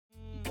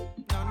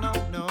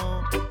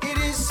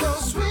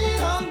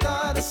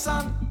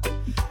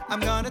I'm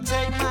gonna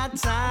take my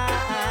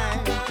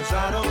time, 'cause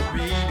I don't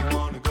really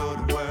wanna go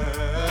to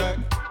work.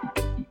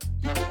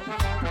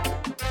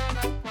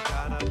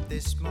 Got up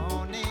this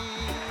morning.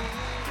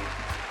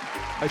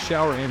 I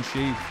shower and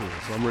shave full,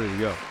 so I'm ready to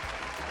go.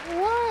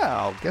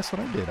 Wow, guess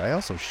what I did? I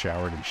also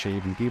showered and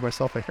shaved and gave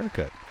myself a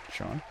haircut,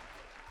 Sean.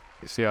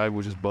 You see, I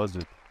was just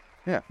buzzed.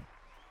 Yeah.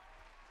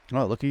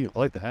 Oh, look at you. I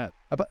like the hat.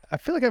 I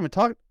feel like I haven't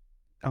talked.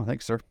 Oh,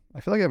 thanks, sir.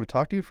 I feel like I haven't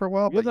talked to you for a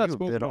while, You've but not you've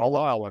spoken been in a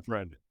while, my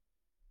friend.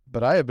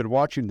 But I have been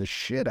watching the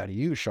shit out of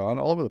you, Sean,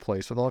 all over the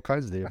place with all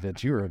kinds of the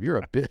events. You're a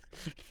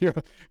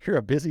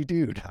busy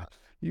dude.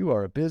 You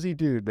are a busy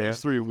dude, man. Those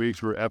 3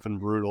 weeks were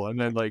effing brutal, and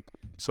then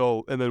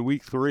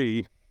week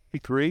three,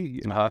 week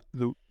 2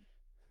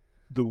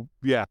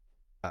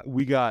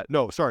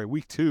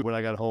 when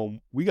I got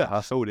home, we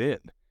got sewed in,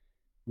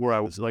 where I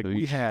was like,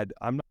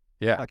 I'm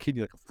not kidding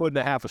you, like a foot and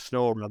a half of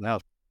snow around the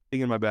house,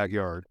 in my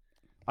backyard.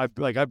 I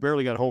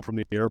barely got home from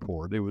the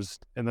airport. I was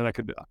gonna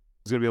be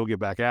able to get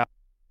back out,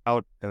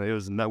 and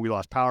we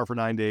lost power for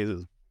 9 days. It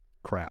was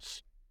crap.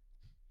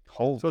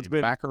 Holy so it's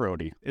been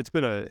macaroni. It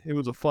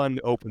was a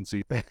fun open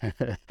season.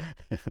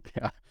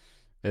 Yeah,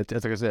 it's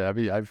like I said. I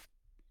mean,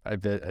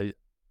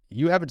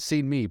 you haven't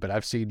seen me, but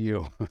I've seen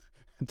you.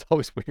 It's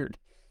always weird.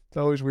 It's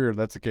always weird.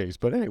 That's the case.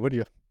 But hey, what are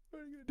you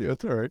gonna do?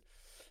 It's all right.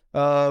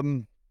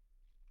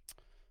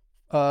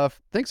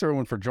 Thanks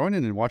everyone for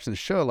joining and watching the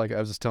show. Like I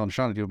was just telling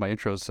Sean to do my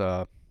intros.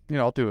 I'll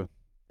do.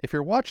 If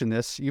you're watching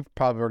this, you've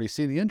probably already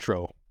seen the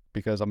intro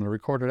because I'm going to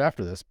record it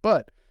after this.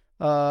 But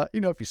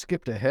if you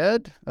skipped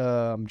ahead,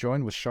 I'm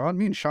joined with Sean.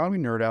 Me and Sean, we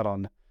nerd out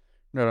on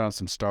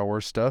some Star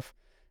Wars stuff,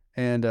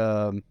 and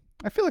I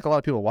feel like a lot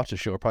of people who watch the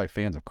show are probably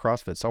fans of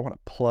CrossFit. So I want to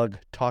plug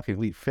Talking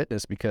Elite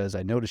Fitness because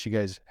I noticed you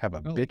guys have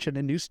a bitchin'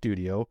 a new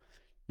studio.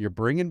 You're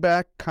bringing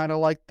back kind of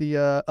like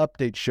the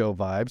update show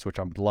vibes, which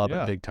I'm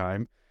loving big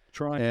time.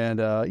 Trying.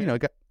 And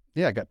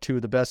I got 2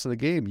 of the best of the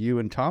game. You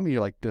and Tommy are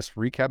like just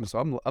recapping.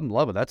 So I'm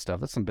loving that stuff.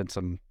 That's been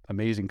some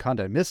amazing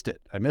content. I missed it.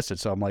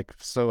 So I'm like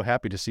so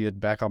happy to see it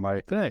back on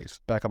my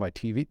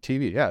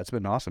TV. Yeah, it's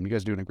been awesome. You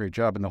guys are doing a great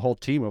job, and the whole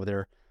team over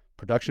there.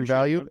 Production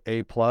value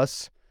A+,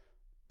 production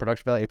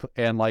value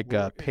and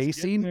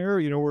pacing.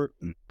 There, we're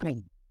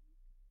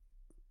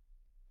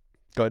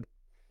good.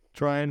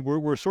 Trying.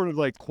 We're sort of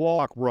like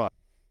walk run.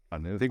 I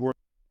think we're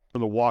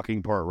in the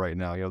walking part right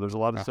now. There's a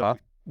lot of stuff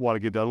we want to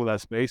get done with that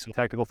space, and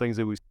technical things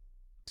that we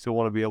still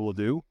want to be able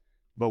to do,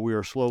 but we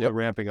are slowly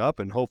ramping up,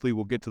 and hopefully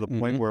we'll get to the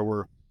point where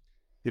we're,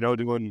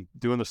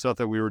 doing the stuff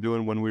that we were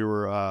doing when we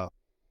were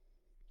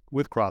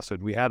with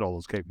CrossFit. We had all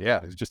those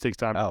capabilities. It just takes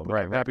time. Oh,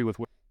 right. I'm happy with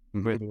the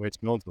way it's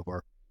going so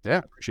far. Yeah, I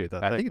appreciate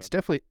that. I think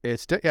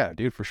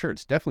dude, for sure.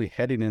 It's definitely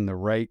heading in the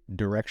right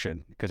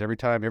direction because every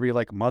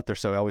month or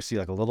so, I always see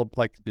like a little,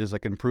 there's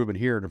like improvement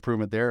here and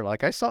improvement there.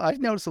 Like I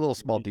noticed the little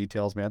small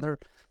details, man. They're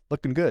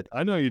looking good.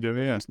 I know you do,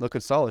 man. It's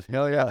looking solid.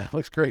 Hell yeah. It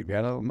looks great,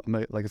 man.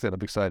 Like I said,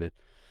 I'm excited.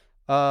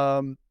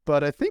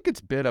 But I think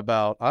it's been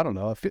about, I don't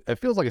know, it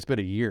feels like it's been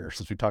a year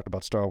since we talked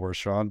about Star Wars,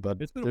 Sean, but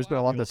there's been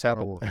a lot that's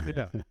happened.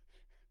 Yeah.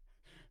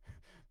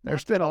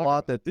 There's been a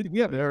lot that we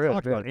haven't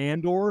talked about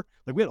Andor.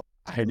 We had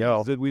I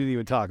know that we didn't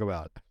even talk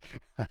about.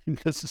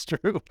 This is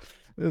true.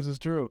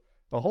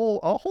 A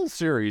whole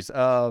series.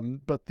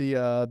 But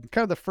the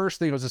kind of the first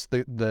thing was just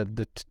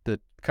the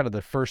kind of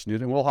the first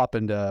news, and we'll hop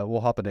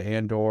into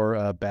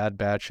Andor, Bad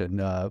Batch, and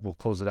we'll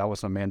close it out with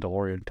some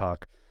Mandalorian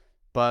talk.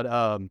 But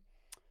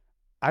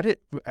I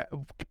didn't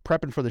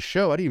prepping for the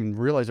show. I didn't even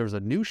realize there was a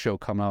new show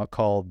coming out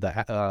called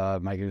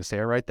am I going to say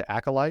it right? The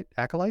Acolyte.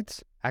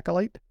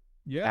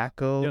 Yeah.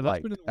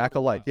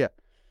 Acolyte.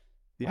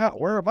 Yeah.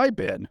 Where have I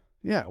been?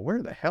 Yeah.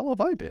 Where the hell have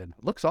I been?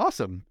 Looks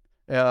awesome.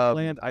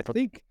 Land. I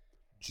think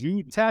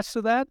Jude attached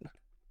to that.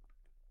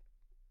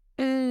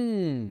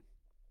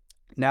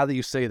 Now that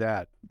you say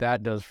that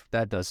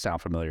does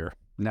sound familiar.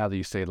 Now that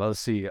you say it,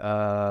 let's see.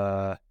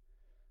 Well,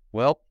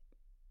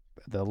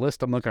 the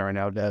list I'm looking at right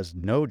now has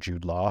no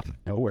Jude Law,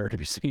 nowhere to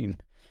be seen.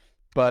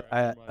 But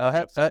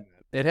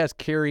it has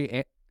Carrie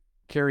Ann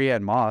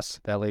Moss,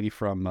 that lady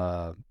from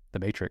The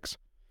Matrix.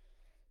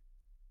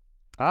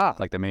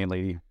 Like the main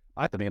lady.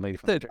 The main lady.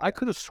 I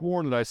could have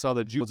sworn that I saw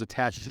that Jude was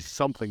attached to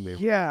something there.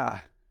 Yeah,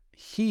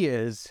 he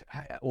is.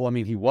 Well, I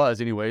mean, he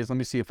was anyways. Let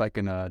me see if I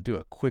can do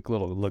a quick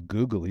little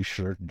googly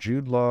shirt.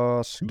 Jude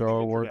Law,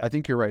 Star Wars. I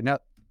think you're right. Now,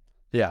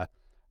 yeah.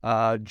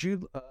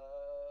 Jude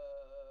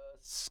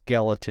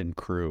Skeleton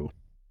Crew.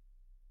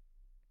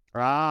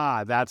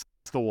 That's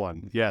the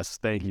one. Yes,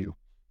 thank you.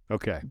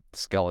 Okay.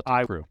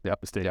 Skeleton Crew.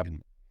 Yep. Mistaken.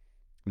 Yep.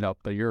 No,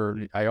 but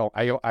I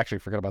actually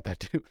forgot about that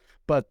too.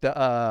 But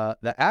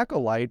the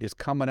Acolyte is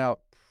coming out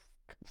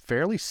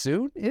fairly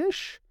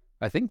soon-ish.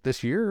 I think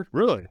this year.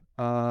 Really?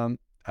 I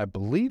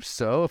believe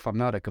so, if I'm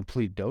not a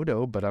complete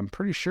dodo, but I'm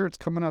pretty sure it's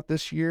coming out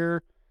this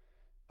year.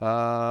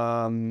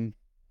 By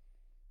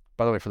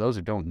the way, for those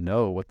who don't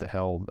know what the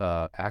hell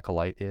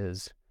Acolyte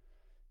is,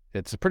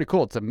 it's pretty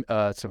cool. It's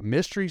a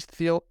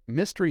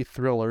mystery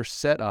thriller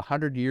set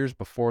 100 years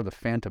before the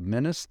Phantom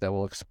Menace that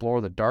will explore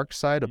the dark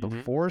side of the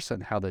Force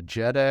and how the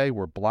Jedi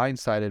were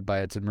blindsided by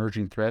its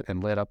emerging threat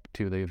and led up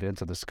to the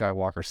events of the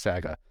Skywalker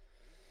saga.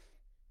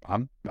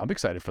 I'm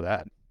excited for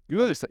that.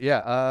 Good.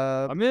 Yeah.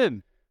 I'm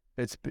in.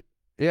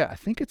 Yeah, I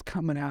think it's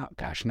coming out.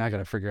 Gosh, now I got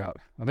to figure out.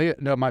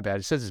 No, my bad.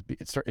 It says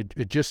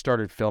it just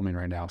started filming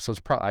right now, so it's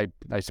probably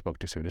I spoke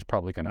too soon. It's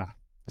probably gonna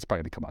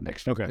come out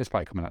next year. Okay. It's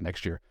probably coming out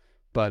next year.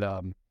 But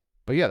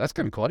yeah, that's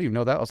kind of cool. I didn't even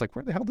know that. I was like,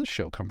 where the hell did this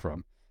show come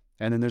from?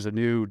 And then there's a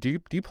new. Do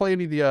you play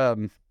any of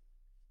the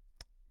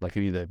like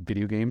any of the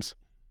video games?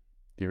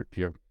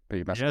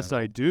 Yes,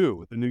 I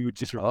do. The new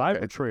Jedi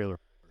Survivor trailer.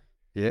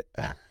 Yeah.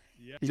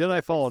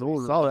 Jedi Fallen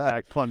Order. Saw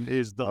that. Fun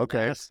is the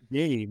last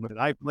game that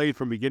I played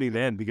from beginning to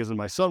end because when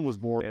my son was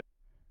born,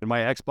 and my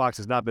Xbox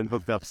has not been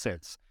hooked up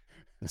since.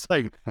 It's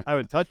like I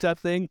haven't touched that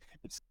thing.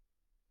 It's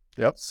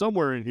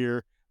somewhere in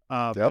here.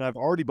 And I've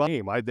already bought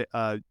the game.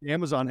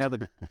 Amazon had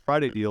the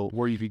Friday deal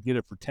where you could get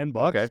it for $10.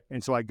 Okay.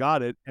 And so I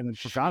got it and then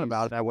forgot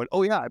about it. And I went,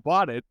 oh yeah, I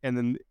bought it. And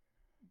then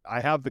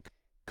I have the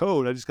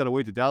code. I just got to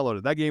wait to download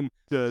it. That game,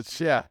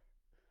 Jedi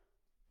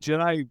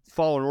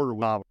Fallen Order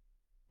was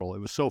phenomenal. It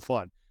was so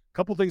fun. A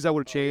couple things I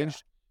would have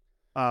changed,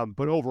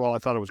 but overall I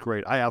thought it was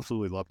great. I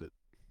absolutely loved it.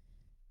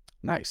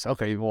 Nice.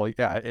 Okay. Well,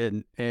 yeah,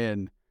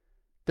 and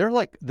they're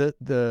like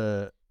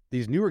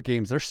these newer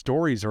games. Their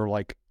stories are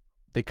like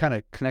they kind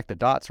of connect the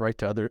dots, right,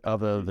 to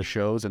other the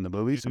shows and the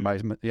movies. Am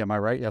I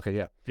right? Okay.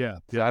 Yeah. Yeah.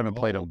 I haven't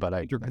played them,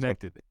 but you're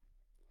connected.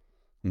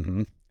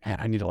 Mm-hmm.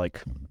 And I need to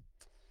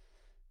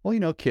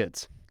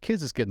kids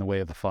just get in the way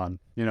of the fun.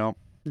 You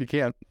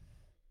can't.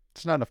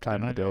 It's not enough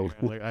time to go.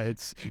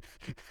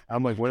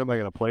 I'm like, when am I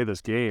going to play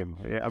this game?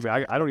 I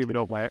mean, I don't even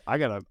know if I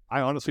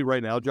honestly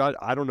right now, Josh,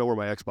 I don't know where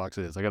my Xbox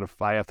is. I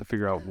have to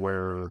figure out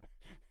where.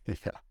 Yeah.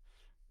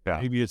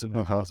 Maybe it's in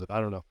the closet. I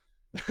don't know.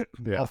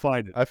 I'll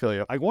find it. I feel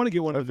you. I want to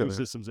get one of the new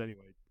systems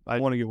anyway. I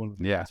want to get one of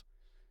them. Yeah.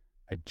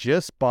 I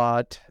just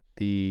bought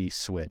the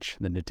Switch,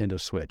 the Nintendo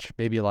Switch.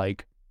 Maybe 3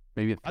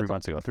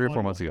 months ago, 3 or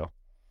 4 months ago.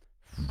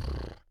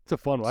 It's a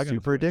fun one.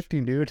 Super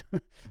addicting, dude.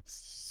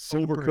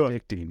 Super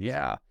addicting.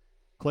 Yeah.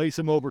 Play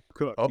some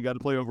Overcooked. You got to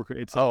play Overcooked.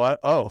 It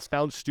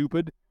sounds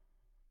stupid,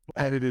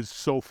 and it is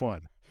so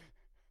fun.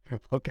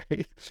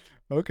 Okay.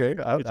 I'll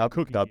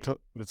cook up.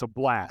 It's a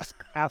blast,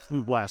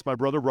 absolute blast. My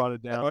brother brought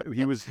it down.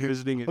 He was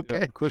visiting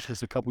at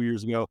Christmas a couple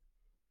years ago,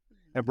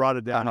 and brought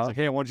it down. He's like,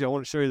 "Hey, I want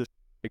to show you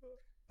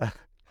this."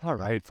 All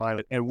right,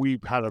 fine. And we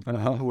had it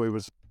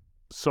was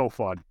so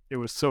fun. It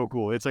was so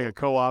cool. It's like a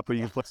co-op, but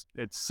you can play.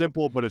 It's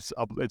simple, but it's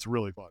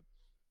really fun.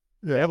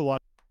 They have a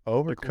lot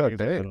of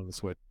Overcooked on the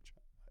Switch.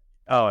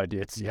 Oh, I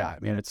did.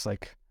 It's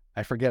like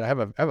I forget. I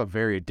have a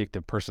very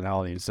addictive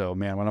personality, and so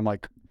man, when I'm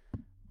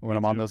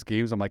on those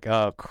games, I'm like,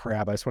 oh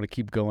crap, I just want to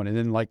keep going. And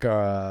then my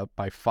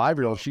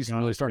 5-year-old, she's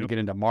really starting to get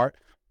into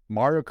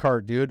Mario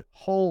Kart, dude.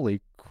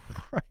 Holy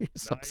Christ,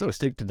 nice. I'm so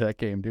addicted to that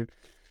game, dude.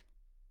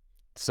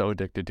 So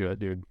addicted to it,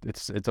 dude.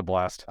 It's a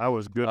blast. I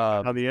was good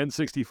on the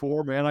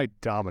N64, man. I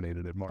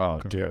dominated it, Mario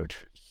Kart. Dude.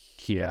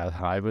 Yeah,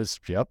 I was.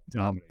 Yep.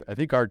 I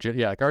think our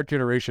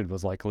generation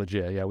was like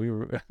legit. Yeah, we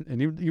were, and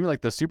even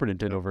like the Super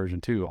Nintendo version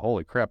too.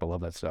 Holy crap, I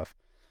love that stuff.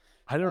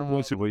 I don't know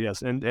what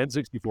yes, and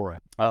N64.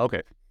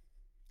 Okay.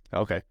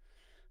 What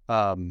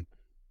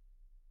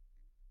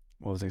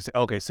was I saying?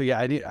 Okay, so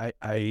yeah,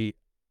 I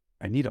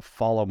need to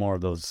follow more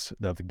of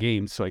the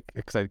games, so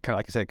because I kind of,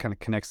 like I said, it kind of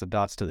connects the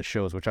dots to the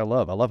shows, which I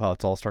love. I love how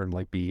it's all starting to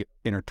like be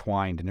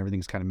intertwined and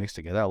everything's kind of mixed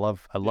together. I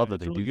love that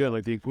they do. Good.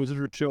 Like the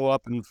Inquisitors show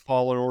up in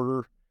Fallen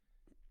Order.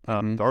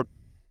 Darth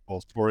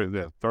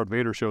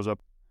Vader shows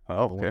up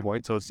at one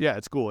point, so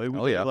it's cool. I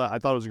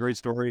thought it was a great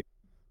story.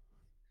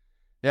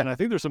 Yeah, and I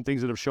think there's some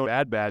things that have shown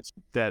ad bats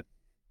that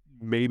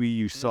maybe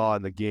you saw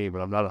in the game,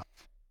 and I'm not.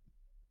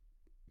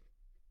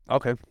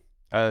 Okay,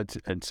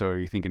 and so are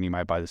you thinking you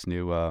might buy this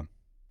new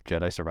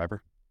Jedi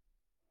Survivor?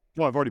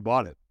 Well, I've already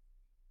bought it.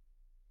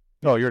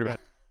 Oh, you already bought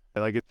it.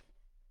 I like it.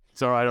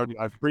 Sorry,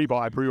 I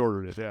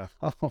pre-ordered it. Yeah.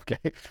 Oh,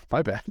 okay,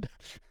 my bad.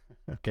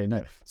 Okay,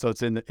 nice. So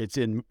it's in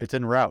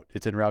route.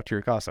 It's en route to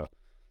your casa,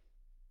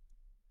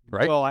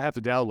 right? Well, I have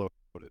to download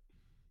it.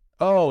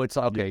 Oh, it's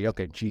okay. Yeah.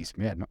 Okay, jeez,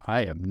 man,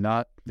 I am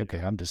not okay.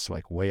 I'm just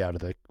like way out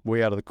of the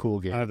cool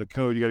game. I have the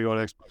code. You got to go on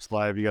Xbox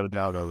Live. You got to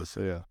download it.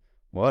 So yeah.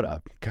 What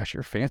up? Gosh,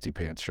 you're fancy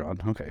pants, Sean.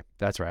 Okay,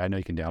 that's right. I know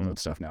you can download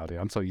stuff nowadays.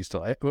 I'm so used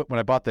to it. When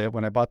I bought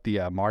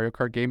the Mario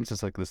Kart game, it's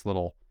just like this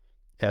little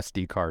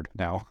SD card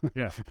now.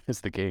 Yeah,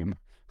 it's the game.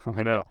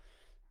 I know.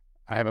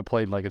 I haven't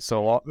played like it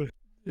so long.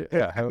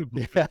 Yeah. Up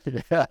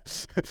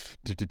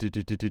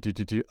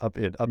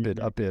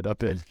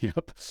in.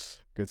 Yep.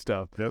 Good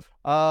stuff. Yep.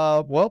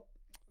 Well,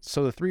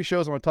 so the 3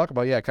 shows I want to talk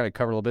about, I kind of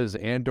covered a little bit, is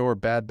Andor,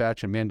 Bad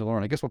Batch, and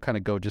Mandalorian. I guess we'll kind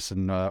of go just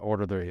in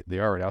order they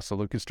are right now. So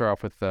we can start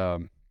off with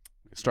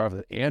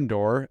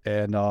Andor,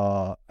 and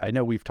I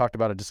know we've talked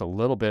about it just a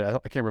little bit. I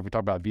can't remember if we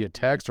talked about it via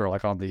text or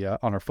like on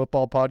our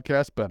football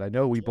podcast, but I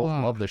know we both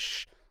love the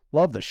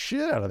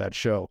shit out of that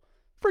show.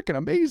 Freaking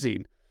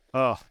amazing.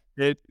 To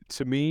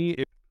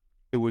me,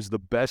 it was the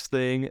best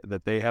thing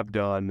that they have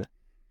done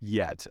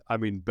yet. I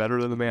mean,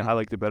 better than I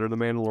liked it better than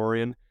the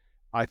Mandalorian.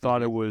 I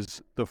thought it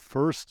was the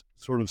first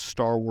sort of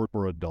Star Wars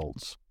for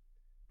adults.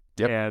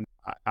 Yep. And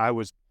I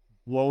was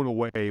blown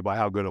away by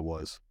how good it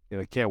was.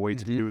 And I can't wait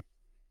to do.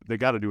 They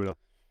got to do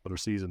another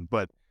season.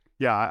 But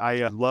yeah,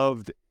 I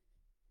loved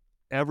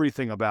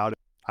everything about it.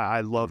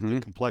 I loved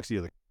the complexity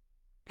of the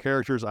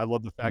characters. I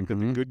love the fact that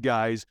the good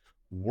guys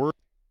were,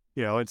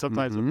 and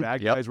sometimes the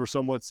bad guys were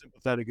somewhat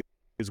sympathetic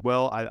as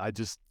well. I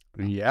just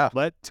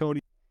let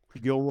Tony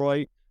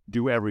Gilroy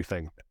do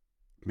everything.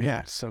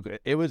 Yeah, so good.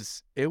 It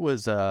was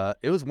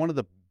one of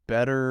the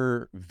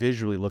better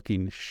visually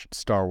looking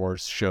Star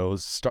Wars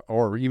shows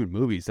or even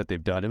movies that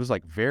they've done. It was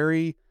like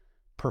very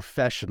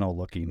professional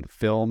looking,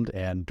 filmed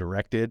and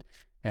directed.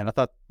 And I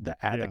thought the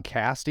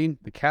casting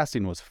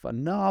was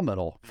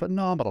phenomenal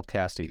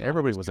casting.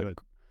 Everybody was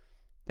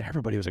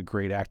a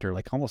great actor,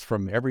 like almost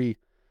from every,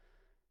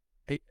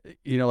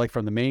 like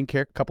from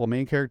the couple of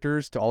main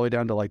characters to all the way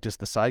down to like just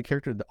the side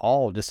character,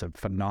 all just a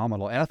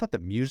phenomenal. And I thought the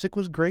music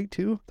was great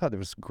too. I thought there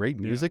was great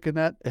music in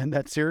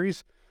that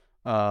series.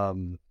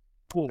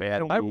 Cool.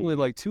 And I really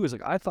like too is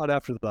like I thought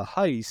after the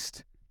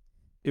heist,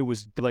 it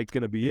was like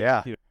going to be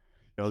they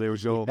were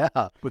going,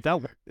 but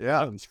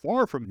that was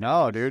far from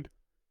dude.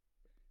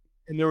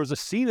 And there was a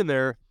scene in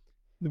there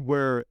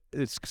where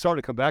it's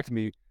starting to come back to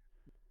me,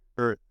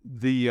 where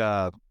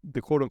the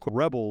quote unquote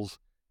rebels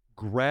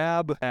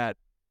grab at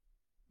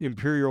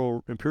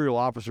imperial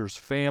officer's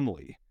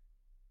family,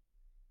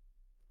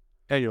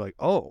 and you're like,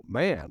 oh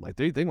man, like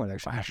they might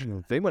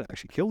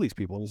actually kill these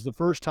people. And it's the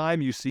first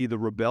time you see the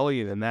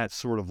rebellion in that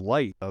sort of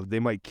light of they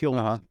might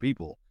kill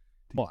people.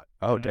 But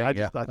I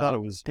thought it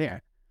was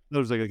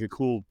like a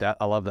cool.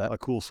 I love that. A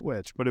cool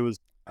switch, but it was.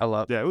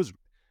 it was.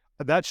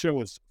 That show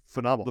was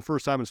phenomenal. The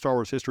first time in Star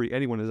Wars history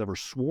anyone has ever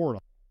sworn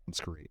on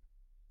screen.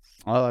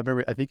 Oh, I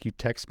remember. I think you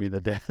texted me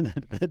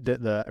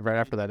the right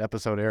after that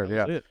episode aired.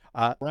 That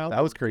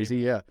was crazy.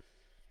 Yeah,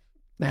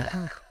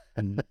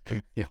 and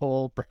the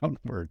whole brown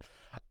word.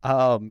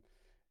 That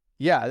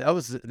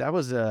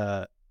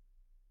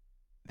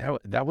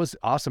was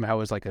awesome. How it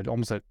was like it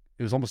was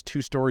almost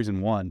two stories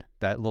in one.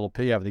 That little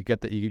they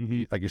get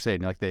the like you're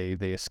saying, like they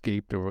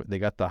escaped or they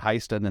got the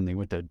heist and then they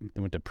went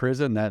to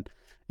prison.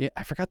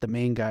 I forgot the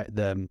main guy,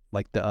 the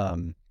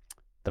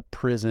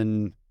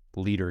prison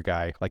leader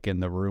guy, like in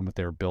the room that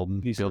they were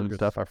building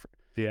stuff.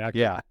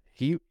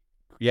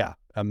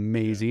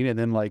 Amazing. And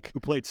then like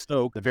who played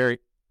Snoke?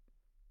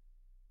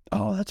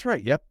 That's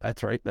right. Yep,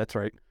 that's right.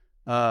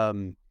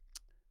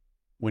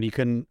 When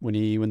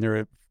they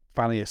were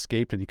finally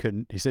escaped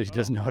and he said he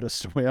doesn't know how to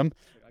swim.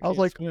 I was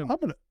like, swim. I'm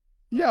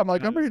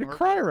ready to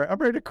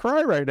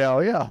cry right now.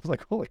 Yeah, I was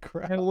like, holy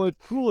crap. And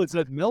what's cool is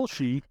that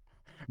Melshi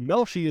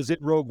is in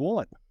Rogue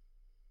One.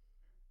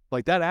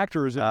 Like that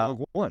actor is in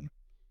Rogue One.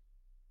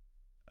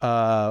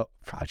 You're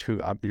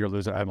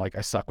losing. I'm like,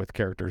 I suck with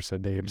characters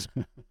and names.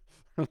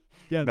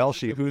 Yeah,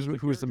 Melshi.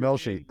 Who's the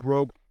Melshi?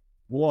 Rogue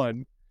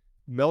One.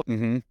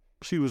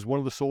 She was one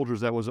of the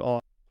soldiers that was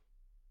on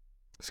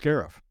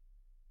Scarif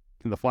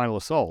in the final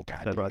assault.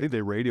 I think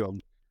they radio him.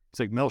 It's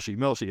like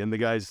Melshi, and the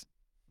guys,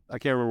 I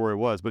can't remember where it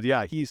was, but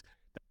yeah,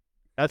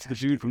 that's the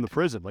dude from the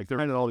prison. Like they're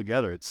running it all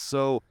together. It's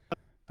so.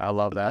 I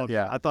love that.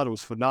 I thought it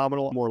was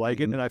phenomenal. More like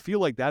it, and I feel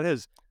like that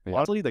has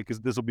honestly, because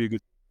this will be a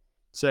good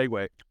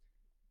segue.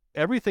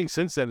 Everything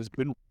since then has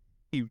been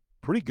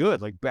pretty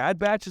good. Like Bad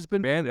Batch has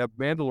been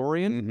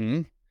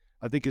Mandalorian.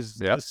 I think this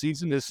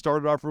season has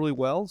started off really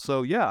well.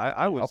 So yeah,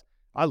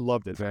 I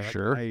loved it for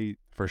sure.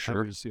 For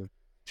sure. I was,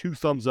 2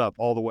 thumbs up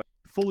all the way.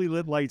 Fully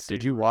lit lights.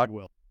 Did you watch?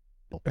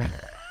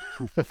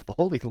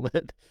 Fully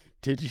lit.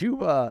 Did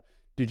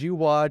you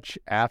watch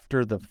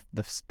after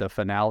the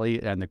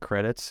finale and the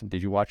credits?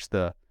 Did you watch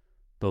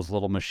those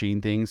little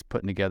machine things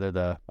putting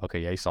together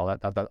you saw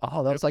that? That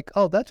was like,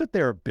 that's what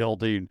they were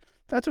building.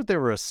 That's what they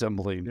were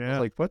assembling. Yeah.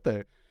 Like what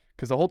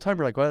because the whole time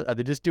you're like, what, are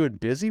they just doing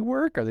busy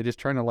work? Are they just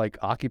trying to like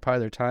occupy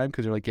their time?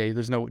 Because you're like, it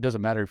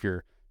doesn't matter if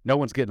no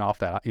one's getting off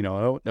that,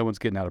 no one's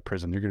getting out of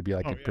prison. You're going to be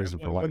like in prison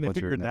for life. When they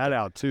figured that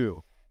out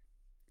too.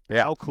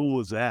 Yeah. How cool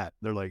is that?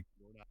 They're like,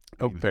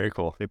 very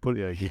cool. They put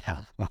And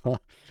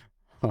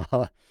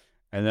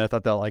then I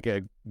thought that like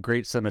a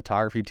great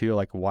cinematography too,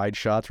 like wide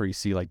shots where you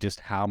see like just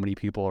how many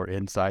people are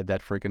inside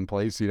that freaking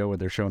place, when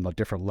they're showing the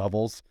different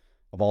levels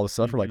of all the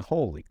stuff. We're like,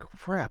 holy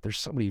crap, there's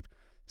so many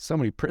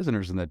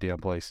prisoners in that damn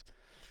place.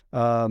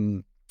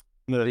 The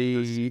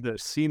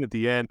scene at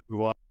the end,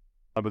 but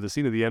the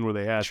scene at the end where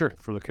they asked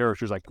for the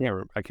characters, I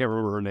can't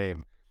remember her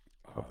name.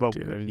 But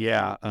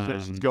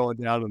she's going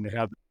down and they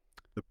have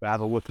the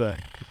battle with the.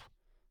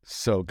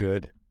 So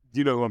good. Do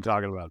you know who I'm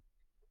talking about?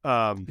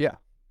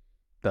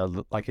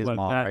 His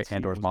mom, right?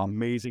 Andor's mom.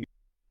 Amazing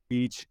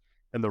speech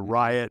and the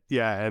riot.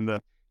 Yeah,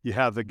 and you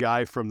have the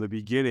guy from the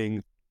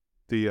beginning,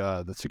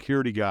 the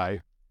security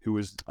guy who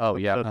was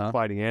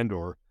fighting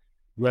Andor,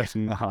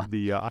 wrestling the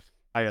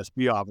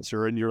ISB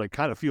officer, and you're like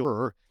kind of feel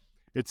her.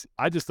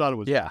 I just thought it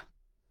was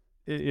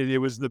It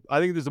was I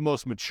think it was the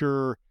most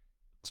mature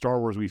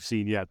Star Wars we've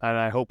seen yet, and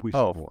I hope we see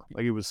more.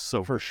 Like it was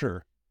so for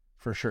sure.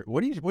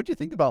 What do you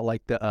think about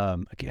like the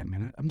again,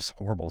 man, I'm so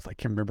horrible with I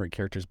can't remember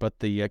characters, but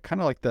the kind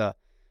of like the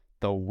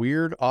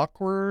weird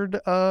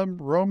awkward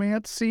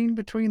romance scene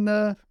between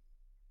the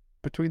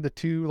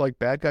two like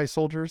bad guy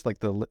soldiers, like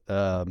the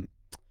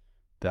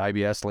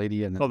IBS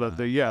lady and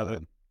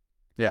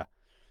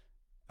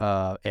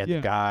and the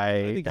Yeah,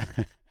 guy,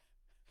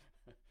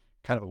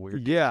 kind of a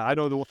weird. Yeah, I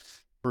know the one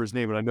for his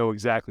name, and I know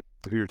exactly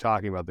who you're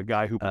talking about. The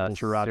guy who pulls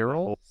her out.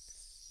 Cyril.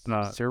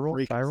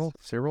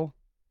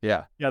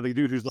 Yeah, Yeah, the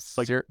dude who's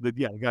like Cyr- the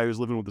guy who's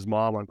living with his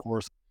mom on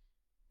course.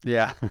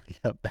 yeah,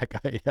 yep, that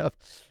guy. Yep,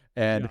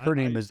 and Yeah, her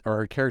name is, or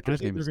her character's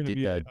think name is they're gonna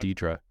be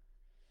Deidre.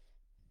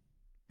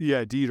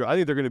 Yeah, Deidre. I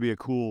think they're going to be a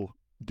cool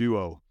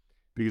duo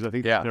because I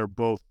think Yeah. they're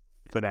both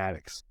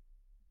fanatics.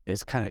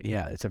 It's kind of,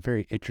 it's a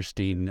very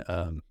interesting,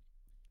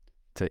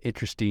 it's an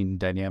interesting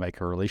dynamic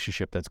or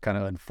relationship that's kind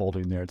of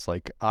unfolding there. It's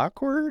like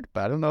awkward,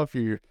 but I don't know if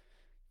you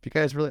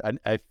guys really,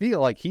 I feel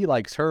like he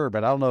likes her,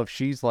 but I don't know if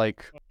she's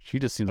like, she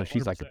just seems like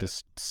she's like 100%.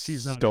 just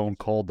She's not stone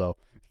cold though.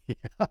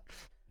 Yeah,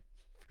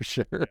 for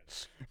sure.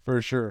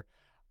 For sure.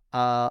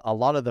 A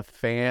lot of the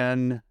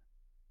fan,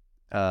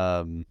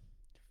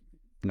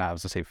 no, I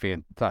was gonna say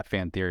fan, not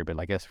fan theory, but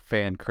I guess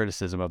fan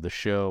criticism of the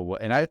show.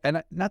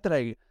 And not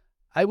that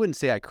I wouldn't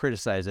say I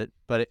criticize it,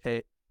 but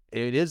it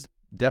is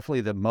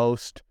definitely the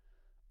most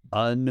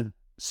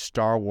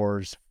un-Star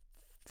Wars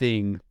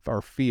thing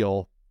or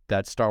feel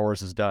that Star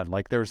Wars has done.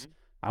 Like I don't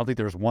think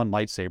there's one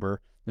lightsaber.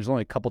 There's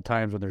only a couple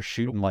times when they're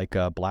shooting like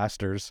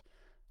blasters.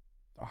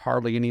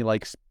 Hardly any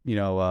like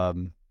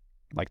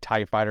like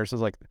TIE fighters.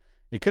 It's like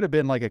it could have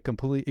been like a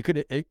complete.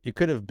 It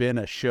could have been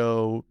a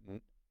show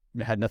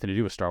that had nothing to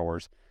do with Star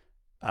Wars,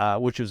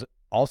 which is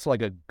also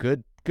like a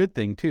good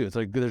thing too. It's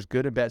like there's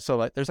good and bad. So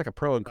like there's like a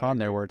pro and con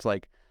there where it's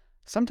like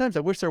sometimes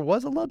I wish there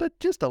was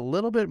just a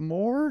little bit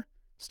more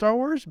Star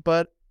Wars,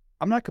 but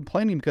I'm not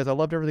complaining because I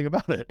loved everything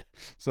about it.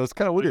 So it's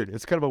kind of weird.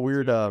 It's kind of a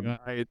weird.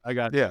 I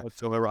got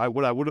whatsoever.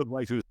 What I would have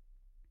liked to have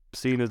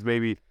seen is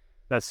maybe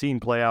that scene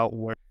play out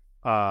where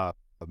Saw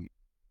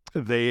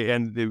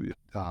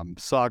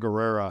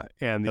Gerrera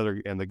and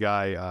the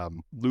guy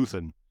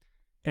Luthen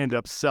end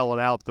up selling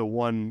out the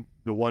one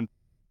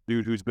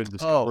dude who's been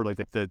discovered. Like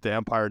the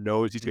Empire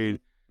knows he's made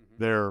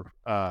their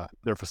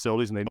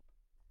facilities, and they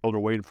know they're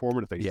waiting for him.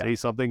 And if they say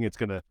something, it's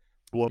gonna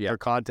blow up their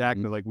contact.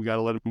 And they're like, we got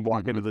to let him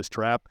walk into this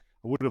trap.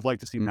 I would have liked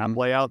to see that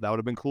play out. That would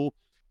have been cool.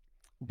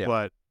 Yeah.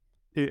 But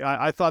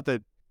I thought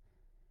that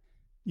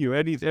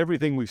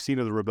everything we've seen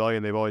of the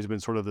rebellion, they've always been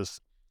sort of this,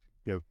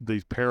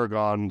 these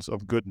paragons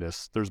of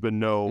goodness. There's been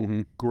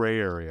no gray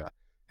area,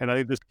 and I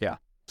think this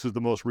is the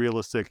most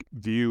realistic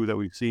view that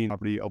we've seen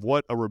of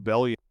what a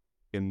rebellion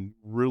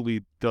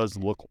really does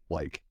look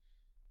like.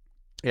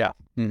 Yeah.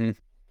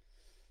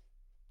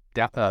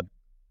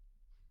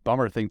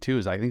 Bummer thing too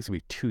is I think it's gonna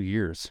be 2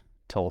 years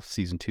till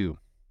season 2.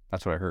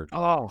 That's what I heard.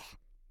 Oh,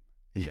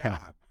 yeah.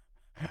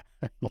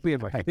 I'll be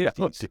in my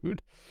 50s,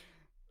 dude.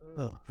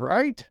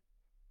 Right?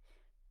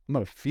 I'm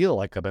gonna feel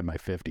like I'm in my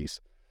 50s.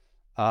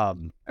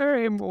 I'm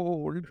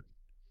old.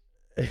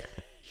 Yeah.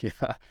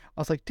 I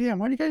was like, damn,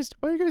 why do you guys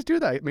do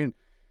that? I mean,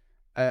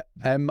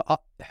 I'm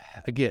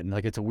again,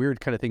 like it's a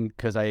weird kind of thing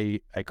because I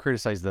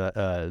criticize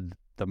the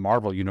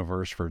Marvel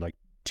universe for like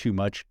too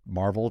much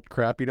Marvel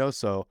crap,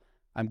 so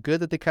I'm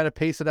good that they kind of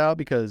pace it out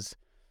because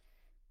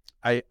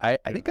I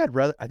think I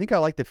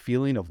like the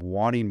feeling of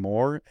wanting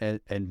more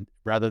and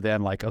rather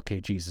than like, okay,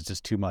 geez, it's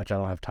just too much, I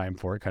don't have time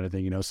for it kind of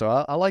thing, so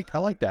I like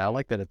that. I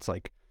like that it's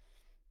like,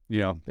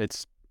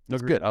 it's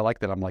good. I like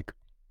that I'm like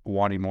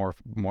wanting more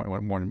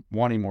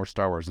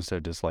Star Wars instead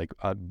of just like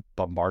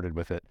bombarded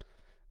with it.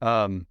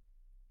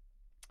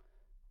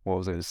 What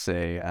was I going to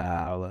say?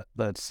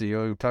 Let's see.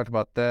 We talked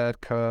about that.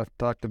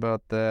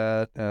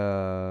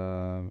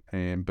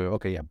 And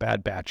okay, yeah,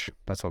 Bad Batch.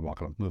 That's what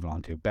I'm moving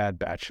on to. Bad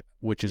Batch,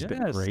 which has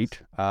been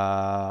great.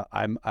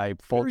 I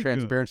full Very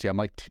transparency. I'm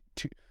like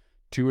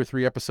two or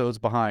 3 episodes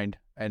behind,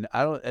 and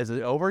I don't. Is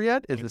it over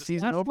yet? Is the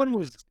season over?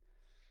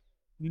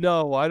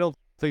 No, I don't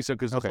think so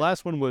because the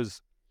last one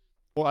was.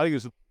 Well, I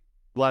think the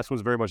last one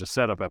was very much a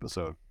setup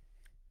episode.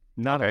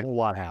 Not a whole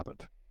lot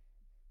happened.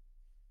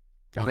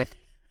 Okay.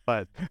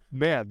 But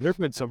man, there's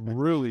been some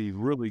really,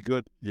 really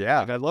good.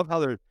 Yeah, I love how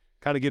they're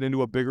kind of getting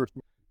into a bigger.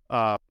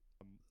 And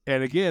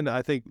again,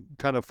 I think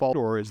kind of fault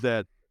is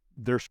that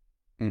there's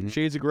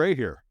shades of gray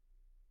here,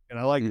 and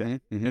I like that.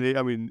 And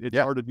it's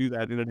hard to do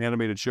that in an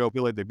animated show. I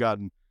feel like they've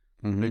gotten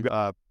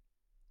a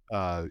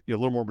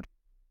little more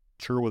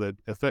mature with it,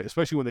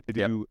 especially when they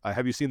do.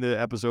 Have you seen the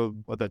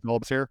episode with that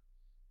Dolb's hair?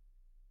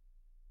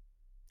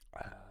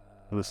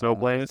 The snow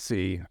planet. Let's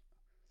see.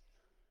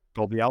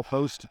 Called The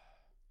Outpost.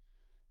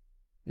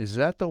 Is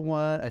that the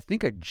one? I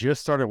think I just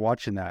started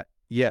watching that.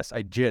 Yes,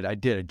 I did. I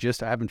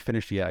haven't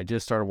finished yet. I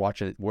just started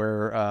watching it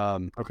where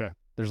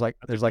there's like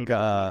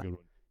that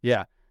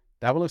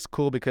one looks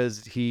cool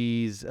because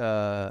he's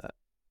there's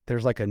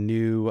like a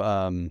new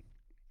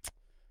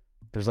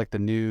there's like the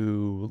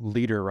new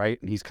leader,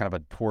 right? And he's kind of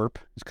a twerp.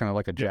 He's kind of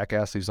like a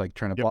jackass. He's like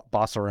trying to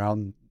boss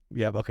around.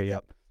 Yeah,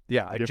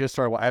 I just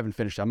started. I haven't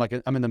finished. I'm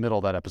in the middle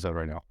of that episode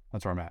right now.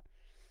 That's where I'm at.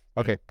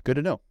 Okay, good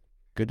to know.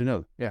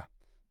 Yeah.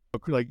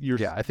 Like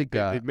I think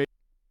it made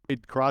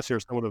Crosshair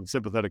somewhat of a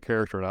sympathetic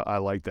character, and I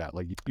like that.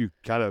 Like you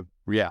kind of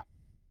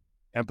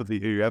empathy.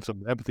 You have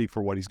some empathy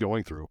for what he's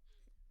going through.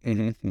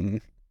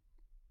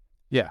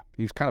 Yeah,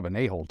 he's kind of an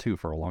a-hole too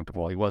for a long time.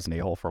 Well, he was an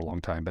a-hole for a long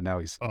time, but now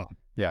he's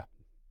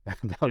Yeah.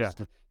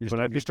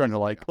 You're starting to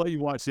like. I'll let you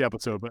watch the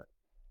episode, but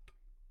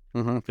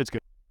it's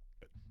good.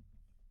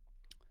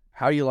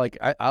 How you like?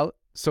 I'll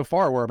so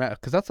far where I'm at,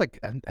 because that's like,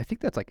 I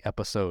think that's like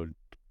episode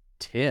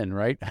 10,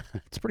 right?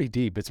 It's pretty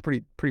deep. It's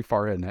pretty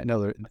far in. I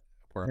know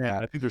where I'm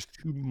at. I think there's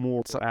 2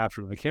 more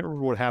after. I can't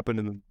remember what happened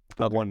in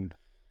the one.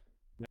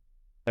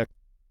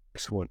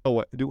 Next one.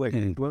 Oh, do I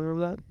remember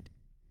that?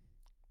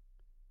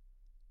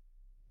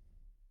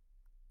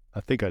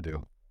 I think I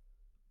do.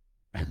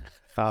 I'll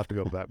have to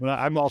go back. But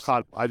I'm all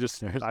caught. I know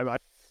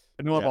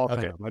I'm all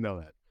caught up. I know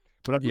that.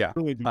 But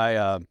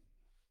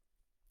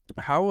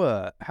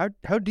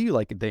how do you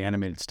like the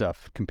animated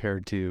stuff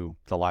compared to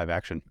the live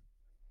action?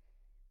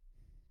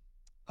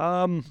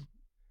 I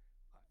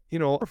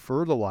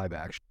prefer the live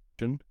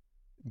action,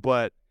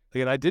 but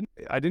again, I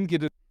didn't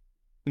get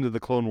into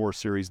the Clone Wars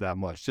series that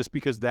much, just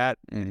because that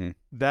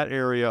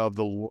area of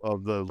the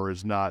lore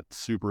is not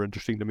super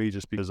interesting to me,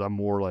 just because I'm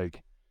more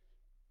like,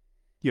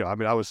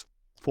 I was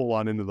full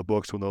on into the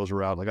books when those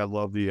were out. Like, I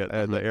love the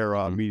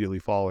era immediately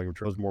following,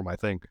 which was more my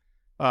thing.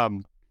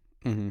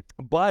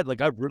 But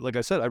like I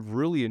said, I've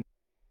really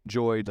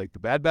enjoyed, like, the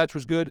Bad Batch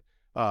was good.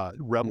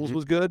 Rebels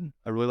was good.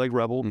 I really like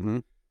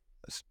Rebel.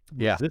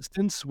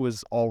 Resistance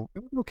was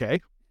okay.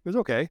 It was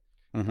okay.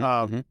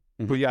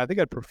 But yeah, I think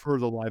I'd prefer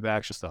the live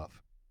action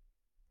stuff,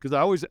 because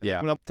I always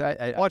when I'm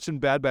watching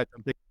Bad Batch,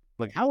 I'm thinking,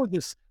 like, how would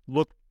this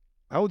look?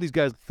 How would these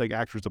guys, like,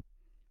 actors to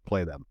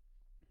play them?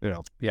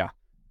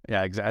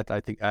 Yeah, exactly.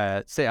 I think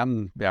I'm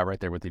right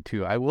there with you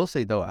too. I will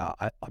say though,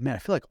 I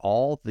feel like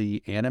all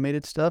the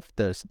animated stuff,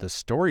 the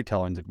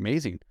storytelling is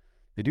amazing.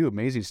 They do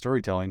amazing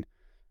storytelling,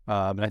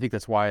 and I think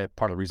that's why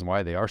part of the reason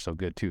why they are so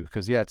good too.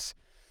 Because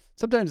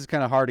sometimes it's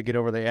kind of hard to get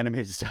over the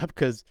animated stuff,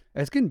 because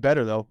it's getting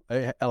better though.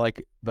 I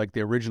like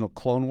the original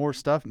Clone Wars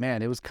stuff.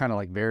 Man, it was kind of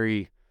like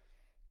very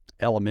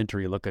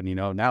elementary looking.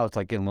 Now it's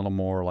like getting a little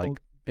more like,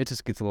 it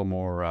just gets a little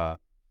more.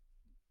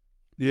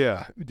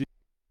 Yeah. Did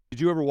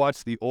you ever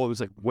watch it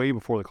was like way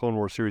before the Clone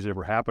Wars series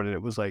ever happened, and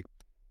it was like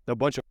a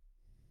bunch of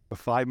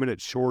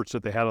 5-minute shorts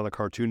that they had on the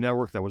Cartoon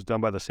Network that was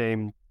done by the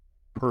same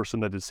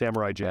person that did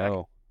Samurai Jack.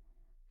 Oh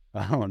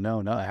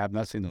no, I have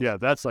not seen those. Yeah,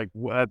 that's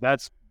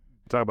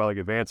talk about like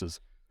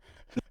advances.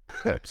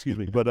 Excuse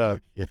me, but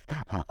but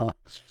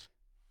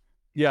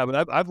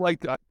I've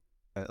liked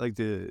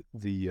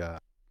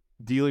the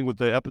dealing with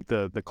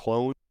the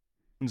clones,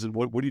 and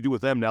what do you do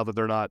with them now that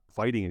they're not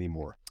fighting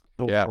anymore?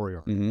 Story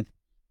arc.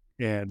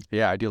 And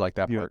I do like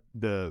that part.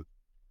 The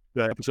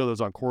episode that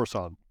was on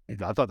Coruscant,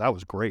 I thought that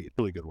was great,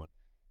 really good one.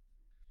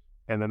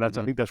 And then I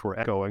think that's where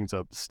Echo ends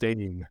up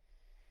staying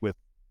with.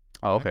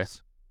 Oh, okay.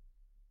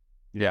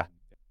 Yeah.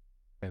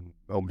 And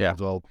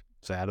was all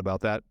sad about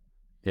that.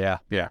 Yeah.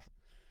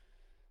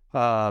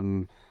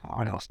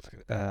 What else?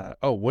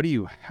 Do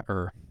you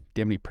have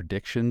any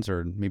predictions,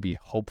 or maybe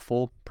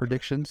hopeful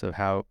predictions of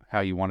how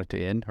you want it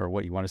to end, or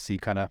what you want to see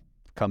kind of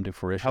come to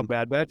fruition? How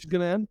Bad Batch is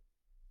going to end?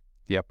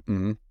 Yep.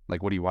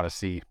 Like, what do you want to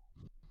see?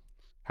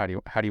 How do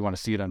you want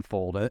to see it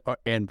unfold,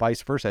 and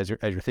vice versa as you're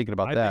thinking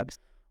about that?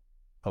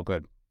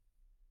 Good.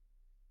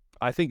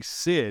 I think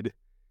Sid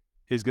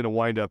is going to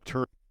wind up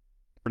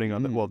turning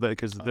on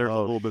because there's a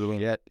little bit of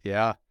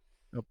a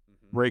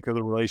break of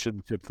the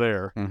relationship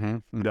there.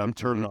 I'm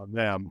turning on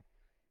them.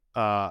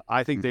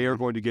 I think they are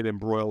going to get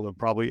embroiled in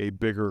probably a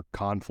bigger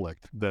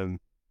conflict than.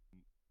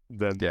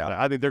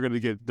 I think they're going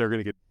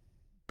to get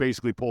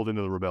basically pulled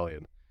into the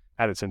rebellion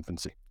at its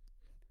infancy.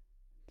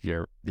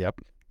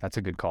 Yep, that's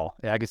a good call.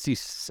 Yeah, I could see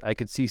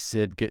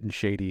Sid getting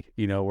shady,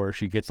 where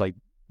she gets like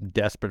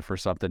desperate for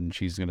something and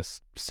she's gonna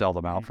sell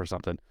them out for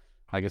something.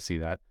 I could see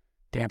that.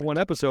 Damn it. One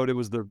episode,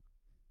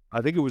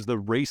 I think it was the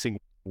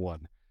racing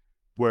one,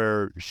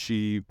 where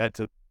she met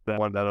to that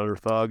other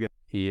thug. And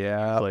he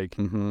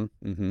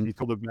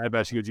told the Bad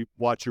Batch, he goes, "You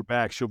watch your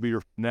back. She'll be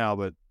your now."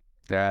 But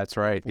that's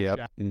right.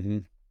 Yep.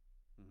 And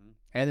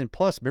then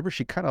plus, remember,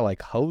 she kind of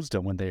like hosed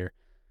him when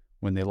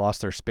they lost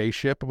their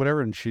spaceship or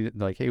whatever, and she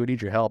like, "Hey, we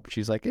need your help."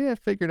 She's like, "Yeah,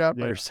 figure it out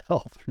by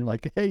yourself." And you're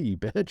like, "Hey, you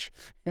bitch!"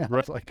 Yeah,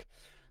 right. Like,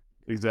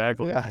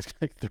 exactly. Yeah, it's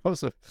like throw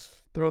some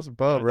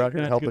bone. We're out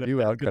here helping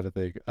you out, kind of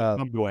thing.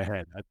 Go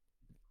ahead.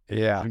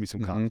 Maybe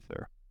some comments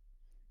there.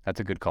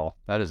 That's a good call.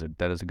 That is a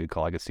good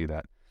call. I could see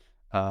that.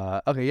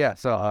 Okay, yeah.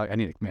 So I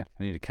need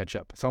to catch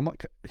up. So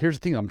here's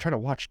the thing. I'm trying to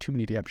watch too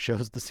many damn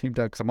shows at the same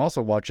time, because I'm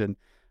also watching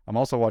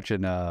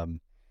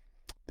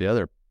the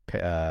other.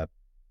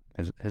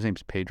 His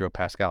name's Pedro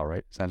Pascal,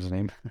 right? Is that his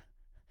name?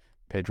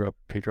 Pedro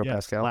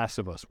Pascal. Last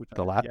of Us.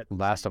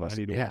 Last of Us.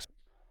 Yes.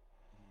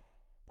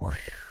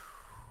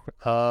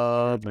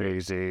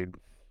 Amazing.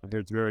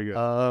 It's very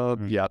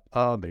good. Yep.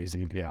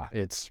 Amazing. Yeah.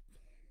 It's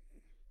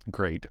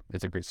great.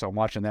 So I'm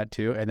watching that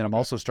too, and then I'm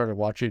also started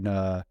watching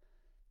the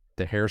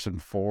Harrison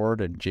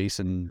Ford and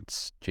Jason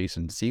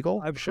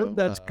Segel. I've heard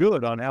that's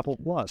good on Apple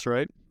Plus,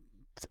 right?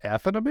 It's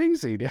effing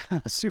amazing. Yeah,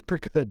 super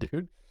good,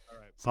 dude. All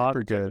right,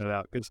 super good. Check that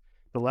out, because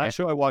the last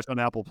show I watched on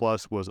Apple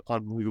Plus was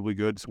unbelievably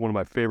good. It's one of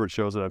my favorite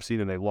shows that I've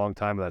seen in a long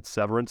time. That's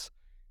Severance.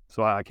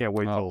 So I can't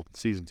wait till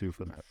season 2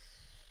 for that.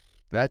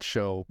 That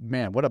show,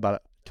 man, what about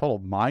a total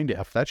mind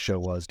F that show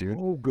was, dude?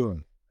 Oh,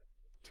 good.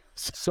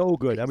 So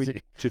good. I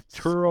mean,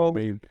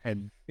 Chituro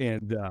and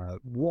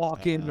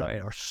Walken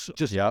are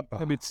just. Yep. I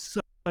mean, it's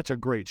such a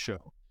great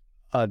show.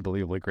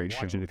 Unbelievably great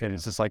show. And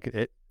it's just like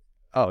it.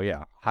 Oh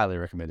yeah, highly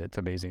recommend it. It's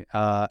amazing.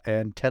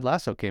 And Ted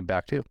Lasso came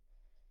back too.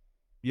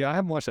 Yeah, I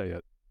haven't watched that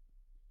yet.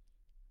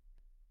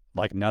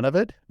 Like none of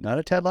it? None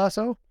of Ted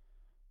Lasso?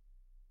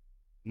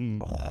 Mm.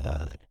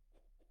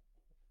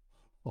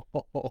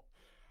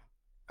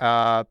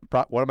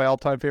 One of my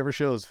all-time favorite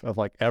shows of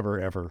like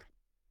ever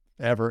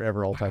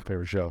all-time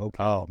favorite show.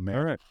 Okay. Oh man,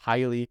 All right.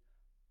 highly.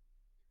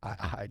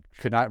 I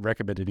could not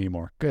recommend it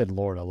anymore. Good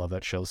Lord, I love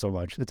that show so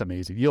much. It's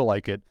amazing. You'll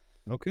like it.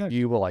 Okay.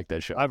 You will like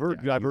that show. I've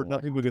heard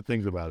nothing but good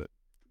things about it.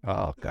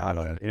 Oh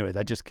God. Anyway,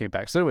 that just came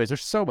back. So anyways,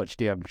 there's so much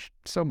damn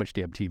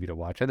TV to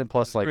watch, and then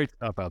plus like Great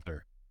stuff out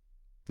there.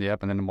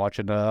 Yep, and then I'm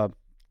watching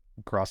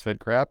CrossFit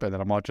crap, and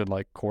then I'm watching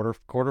like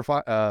Formula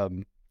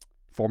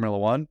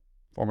One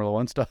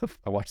stuff.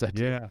 I watch that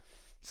too. Yeah.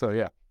 So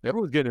yeah,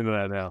 Everyone's getting into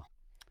that now.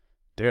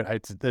 dude,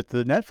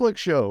 the Netflix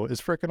show is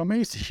freaking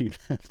amazing.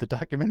 The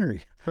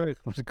documentary, Right.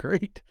 was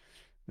great.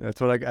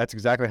 That's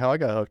exactly how I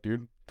got hooked,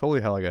 dude.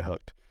 Totally how I got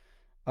hooked.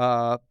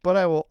 But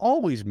I will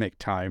always make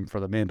time for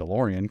The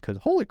Mandalorian because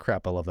holy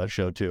crap, I love that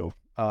show too.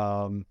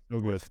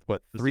 With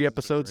what, 3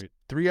 episodes?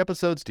 3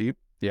 episodes deep.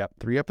 Yeah,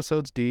 3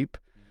 episodes deep.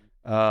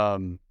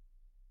 Man,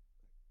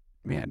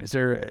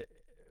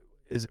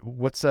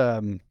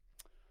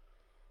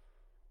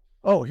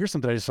 oh, here's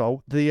something I just saw.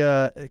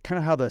 The kind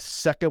of how the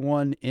second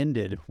one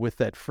ended with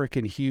that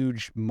freaking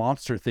huge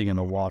monster thing in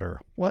the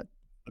water. What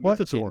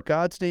in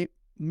God's name?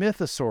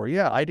 Mythosaur.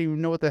 Yeah, I didn't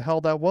even know what the hell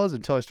that was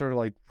until I started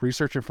like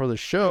researching for the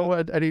show.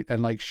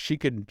 And like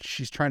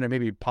she's trying to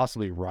maybe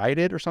possibly ride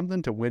it or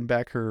something to win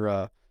back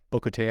her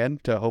Bo-Katan,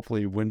 to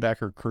hopefully win back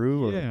her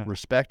crew or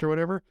respect or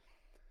whatever.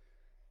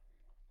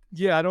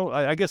 Yeah,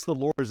 I guess the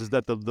lore is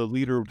that the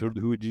leader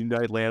who would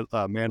unite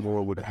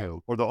Mandalore would have,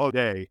 or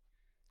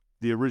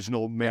the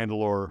original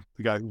Mandalore,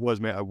 the guy who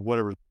was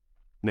whatever his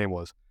name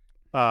was,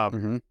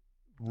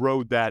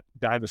 rode that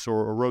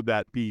dinosaur or rode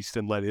that beast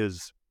and led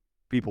his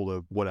people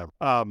to whatever.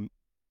 And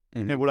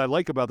what I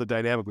like about the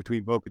dynamic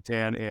between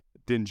Bo-Katan and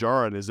Din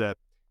Djarin is that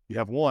you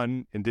have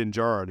one in Din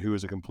Djarin who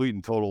is a complete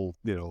and total,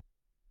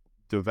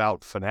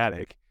 devout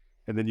fanatic.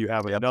 And then you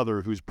have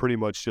another who's pretty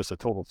much just a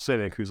total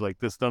cynic who's like,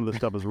 none of this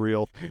stuff is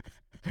real.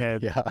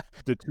 And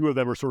the two of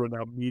them are sort of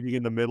now meeting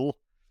in the middle.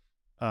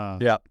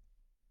 Yeah.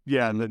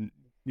 And then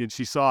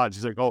she saw it.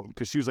 She's like, oh,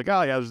 because she was like,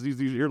 oh, yeah, these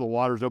here, the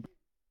water's no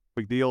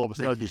big deal. All of a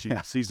sudden, she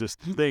sees this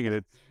thing,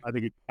 and I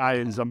think it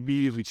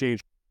immediately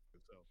changed.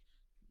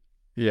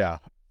 Yeah.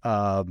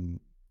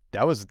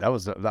 That was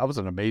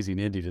an amazing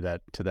ending to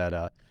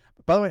that.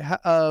 By the way,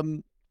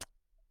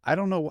 I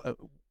don't know.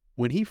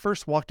 When he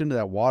first walked into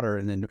that water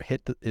and then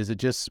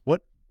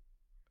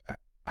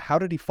how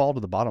did he fall to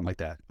the bottom like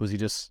that? Did he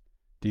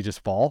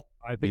just fall?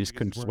 I think he just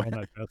couldn't swim.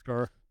 That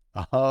car.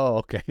 Oh,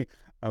 okay.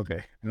 I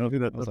don't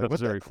think that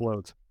necessarily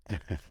floats.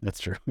 That's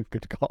true.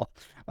 Good call.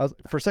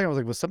 For a second, I was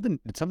like,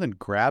 did something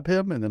grab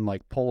him and then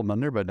like pull him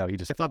under? But no, he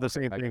just. I thought the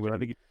same thing, but I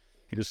think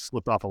he just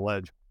slipped off a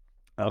ledge.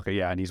 Okay,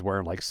 yeah, and he's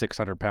wearing like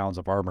 600 pounds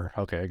of armor.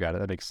 Okay, I got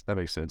it. That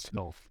makes sense.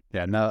 No.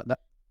 Yeah,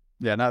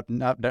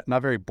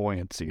 not very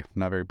buoyancy.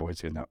 Not very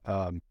buoyancy in that.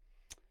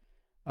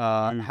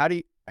 How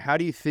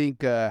do you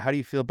think? How do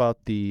you feel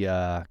about the?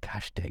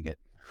 Gosh dang it!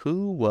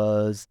 Who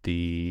was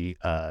the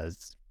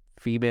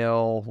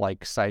female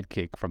like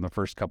sidekick from the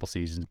first couple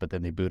seasons, but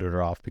then they booted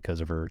her off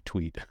because of her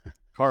tweet?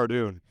 Cara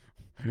Dune.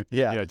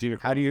 Yeah.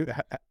 How do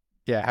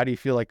you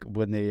feel like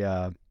when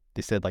they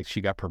said like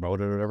she got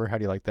promoted or whatever? How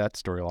do you like that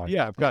storyline?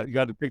 Yeah, got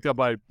it picked up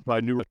by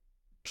new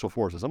special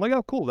forces. I'm like,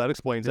 oh, cool. That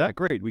explains that.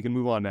 Great. We can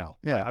move on now.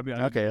 Yeah.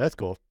 Okay, that's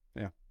cool.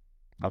 Yeah.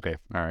 Okay.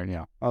 All right.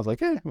 Yeah. I was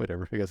like,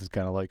 whatever. I guess it's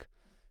kind of like,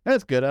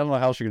 that's good. I don't know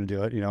how she's gonna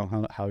do it.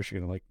 How is she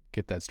gonna like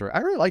get that story? I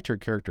really liked her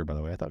character, by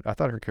the way. I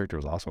thought her character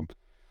was awesome.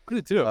 I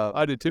did too.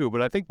 I did too.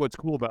 But I think what's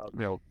cool about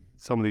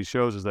some of these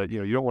shows is that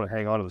you don't want to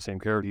hang on to the same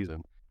characters, and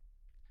at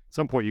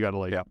some point you got to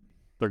like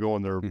they're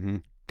going there,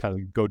 kind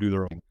of go do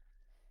their own.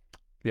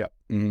 Yeah.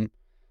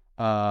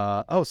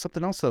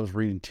 Something else I was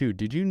reading too.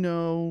 Did you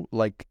know,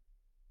 like,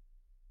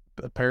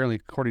 apparently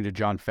according to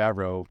Jon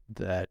Favreau,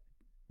 that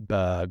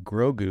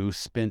Grogu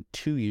spent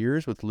 2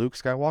 years with Luke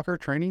Skywalker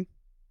training?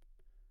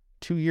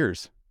 2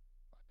 years.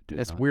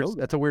 That's weird.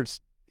 That's a weird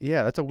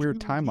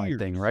timeline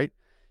thing, right?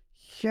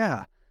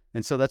 Yeah.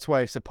 And so that's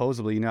why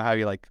supposedly, how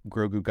you like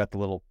Grogu got the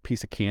little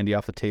piece of candy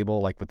off the table,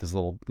 like with his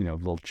little,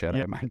 little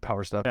Jedi mind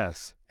power stuff.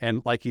 Yes.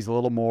 And like he's a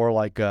little more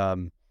like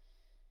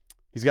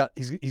he's got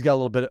a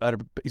little bit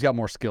he's got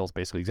more skills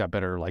basically. He's got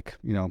better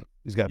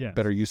he's got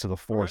better use of the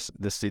Force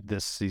this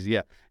season.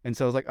 Yeah. And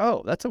so I was like,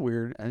 oh, that's a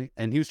weird.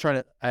 And he was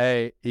trying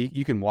to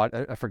you can watch.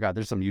 I forgot.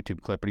 There's some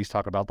YouTube clip, but he's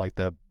talking about like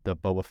the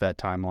Boba Fett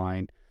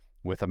timeline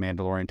with a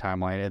Mandalorian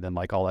timeline and then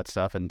like all that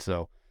stuff. And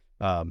so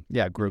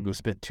Grogu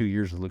spent 2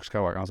 years with Luke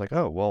Skywalker. And I was like,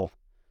 oh well,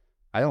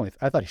 I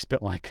thought he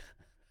spent like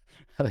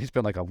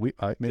a week,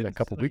 maybe a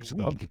couple weeks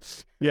ago.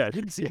 Yeah, it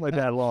didn't seem like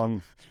that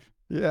long.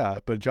 Yeah,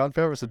 but Jon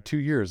Favreau said 2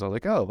 years. I was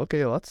like, oh,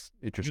 okay, well, that's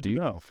interesting. Good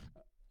to know.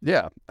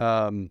 Yeah.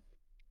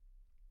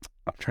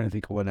 I'm trying to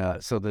think of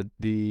what. So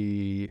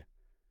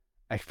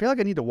I feel like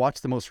I need to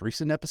watch the most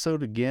recent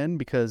episode again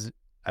because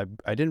I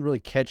didn't really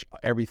catch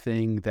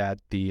everything that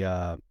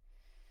the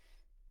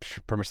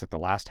pretty much like the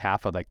last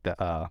half of like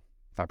the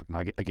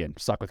again,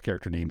 stuck with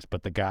character names,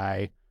 but the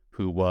guy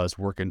who was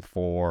working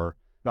for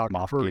Dr.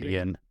 Moff Purdy.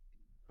 Gideon,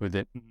 with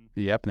it, Mhm.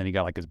 yep, and then he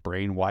got like his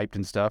brain wiped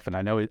and stuff, and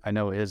I know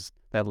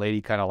that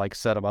lady kind of like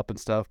set him up and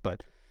stuff,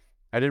 but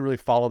I didn't really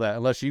follow that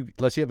unless you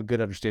have a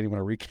good understanding.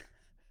 Want to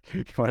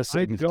you want to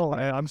say? I don't.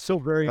 I'm still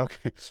very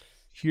Okay.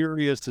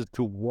 curious as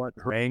to what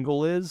her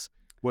angle is,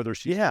 whether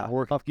she's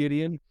working off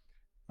Gideon.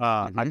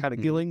 I kind of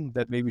feeling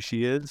that maybe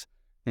she is.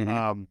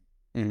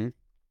 Mm-hmm.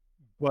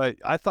 But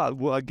I thought,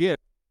 well, again,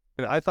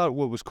 I thought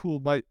what was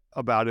cool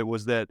about it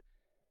was that,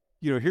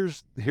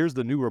 here's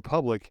the New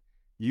Republic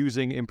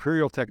using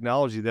Imperial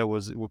technology that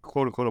was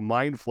quote unquote a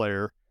mind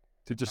flayer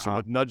to just sort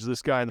of nudge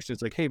this guy, and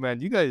it's like, hey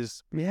man, you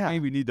guys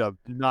maybe need to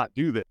not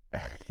do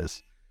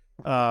this.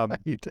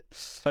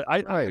 But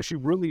I actually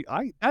really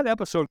that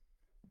episode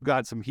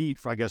got some heat,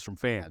 I guess, from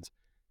fans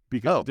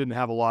because it didn't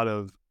have a lot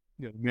of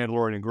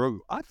Mandalorian and Grogu.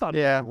 I thought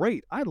it was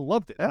great. I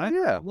loved it.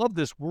 I love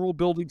this world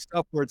building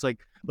stuff where it's like,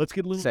 let's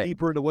get a little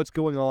deeper into what's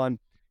going on,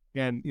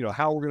 and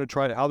how we're going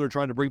to how they're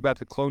trying to bring back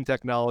the clone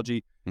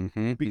technology.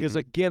 Because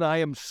again, I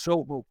am so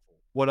hopeful.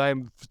 What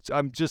I'm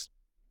just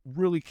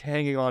really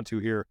hanging on to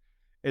here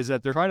is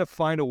that they're trying to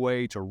find a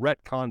way to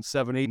retcon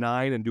 7, 8,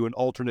 9 and do an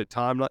alternate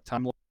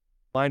timeline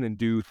and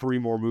do 3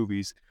 more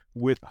movies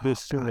with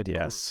this. God,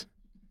 yes.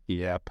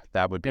 Yep,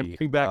 that would be.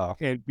 Bring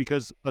back, and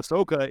because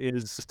Ahsoka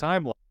is this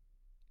timeline,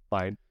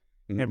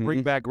 and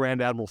bring back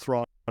Grand Admiral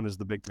Thrawn as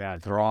the big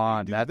bad.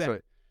 Thrawn, that's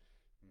what.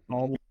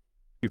 All will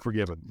be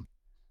forgiven.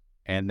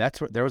 And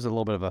that's what there was a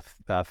little bit of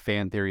a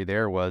fan theory.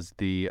 There was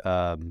the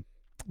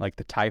like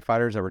the TIE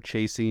fighters that were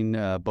chasing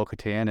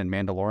Bo-Katan and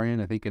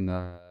Mandalorian. I think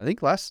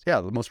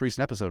the most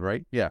recent episode,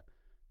 right? Yeah,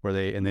 where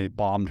they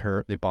bombed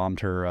her. They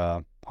bombed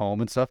her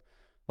home and stuff.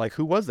 Like,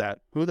 who was that?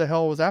 Who the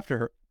hell was after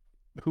her?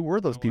 Who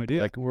were those people?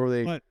 Idea. Like, were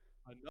they? But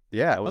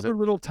it was another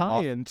little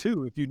tie-in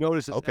too. If you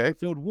notice, it's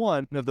episode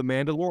 1 of The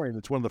Mandalorian.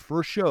 It's one of the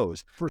first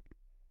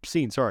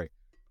scenes. Sorry,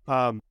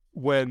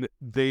 when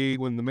the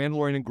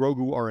Mandalorian and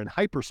Grogu are in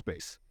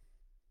hyperspace,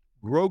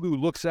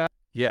 Grogu looks out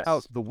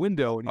the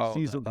window and he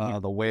sees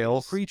the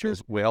whale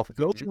creatures.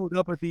 Those showed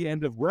up at the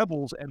end of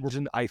Rebels,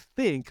 and I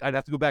think I'd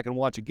have to go back and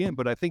watch again,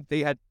 but I think they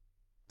had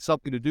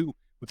something to do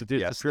with the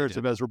disappearance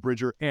of Ezra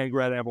Bridger and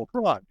Grand Admiral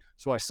Thrawn.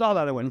 So I saw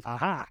that and I went,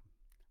 aha.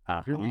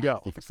 Here we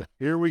go.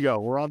 Here we go.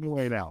 We're on the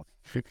way now.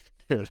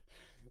 Dude,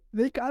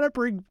 they gotta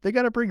bring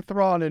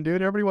Thrawn in,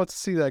 dude. Everybody wants to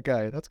see that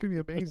guy. That's gonna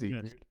be amazing.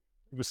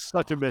 It was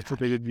such a miss that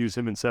they didn't use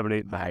him in 7,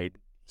 8, 9.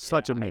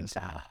 Such a miss.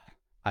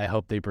 I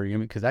hope they bring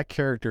him in because that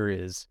character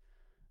is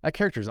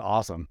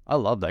awesome. I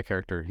love that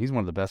character. He's one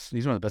of the best.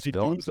 He's one of the best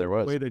villains there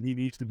was. The way that he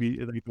needs to be,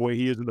 like the way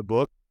he is in the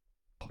book.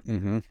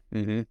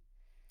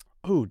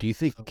 Oh, do you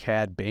think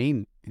Cad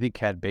Bane? You think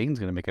Cad Bane's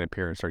gonna make an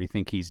appearance, or do you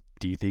think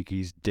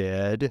he's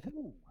dead?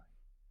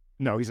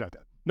 No, he's not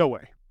dead. No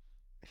way.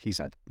 He's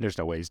not. There's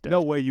no way he's dead.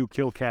 No way you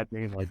kill Cad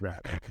Bane like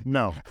that.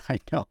 No. I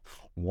know.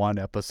 One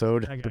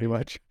episode, pretty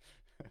much.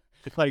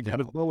 It's like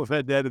Boba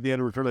Fett dead at the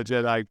end of Return of the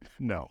Jedi.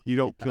 No, you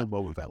don't kill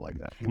Boba Fett like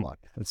that. Come on.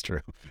 That's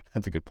true.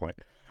 That's a good point.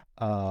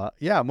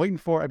 I'm waiting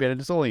for. I mean,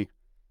 it's only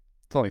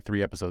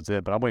 3 episodes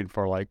in, but I'm waiting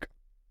for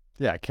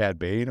Cad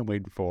Bane. I'm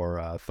waiting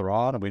for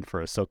Thrawn. I'm waiting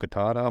for Ahsoka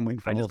Tano. I'm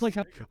waiting for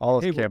all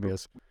those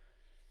cameos.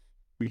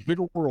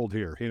 Middle world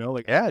here,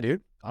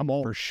 dude. I'm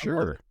all for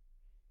sure.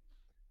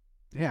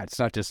 Yeah, it's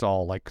not just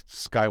all like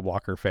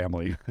Skywalker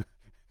family.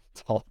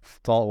 It's all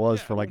it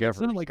was for ever. It's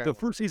not like the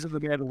first season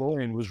of The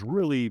Mandalorian was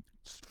really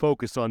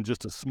focused on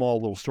just a small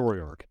little story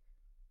arc.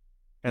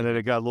 And then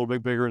it got a little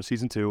bit bigger in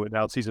season 2, and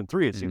now in season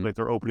 3, it seems like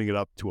they're opening it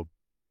up to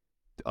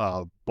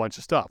a bunch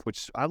of stuff,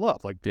 which I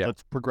love.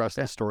 Let's progress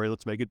the story.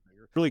 Let's make it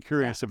bigger. Really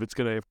curious if we're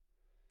going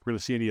to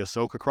see any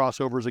Ahsoka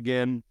crossovers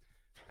again.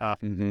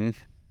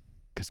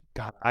 Because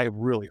God, I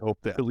really hope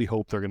they're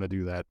going to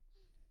do that.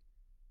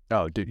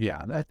 Oh, dude,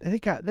 yeah.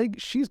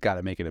 She's got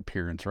to make an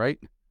appearance, right?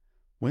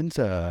 When's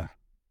do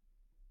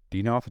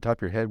you know off the top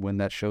of your head when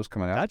that show's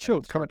coming out? That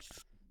show's coming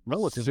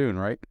relatively soon,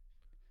 right?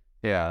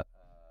 Yeah.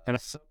 And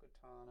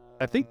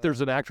I think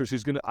there's an actress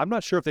who's going to, I'm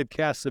not sure if they've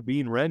cast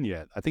Sabine Wren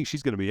yet. I think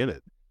she's going to be in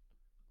it.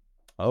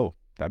 Oh,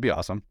 that'd be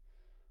awesome.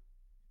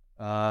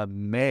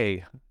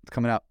 May. It's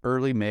coming out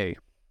early May.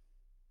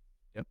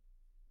 Yep.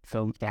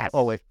 Film. Yes.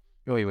 Oh, wait.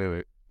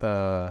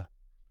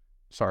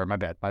 Sorry, my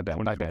bad.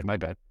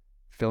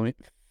 Filming.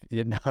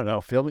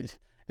 No. Filming.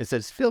 It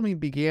says filming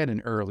began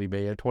in early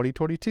May of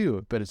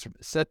 2022, but it's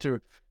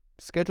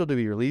scheduled to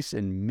be released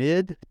in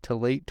mid to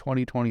late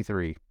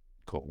 2023.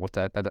 Cool. What's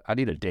that? I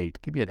need a date.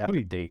 Give me a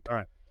date. All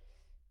right.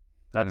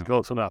 That's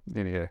close enough.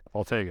 Yeah.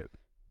 I'll take it.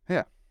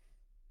 Yeah.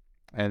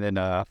 And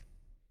then,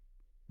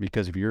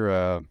 because of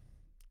your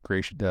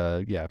gracious,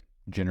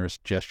 generous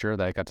gesture,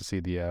 that I got to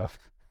see I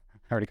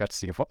already got to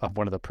see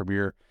one of the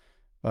premiere,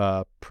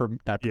 previews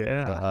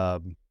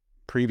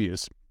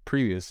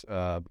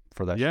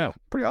for that. Yeah. Show.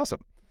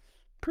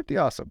 Pretty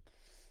awesome.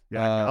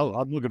 Yeah.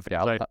 I'm looking for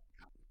that.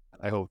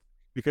 I hope,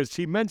 because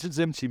she mentions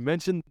him. She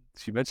mentioned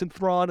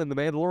Thrawn and the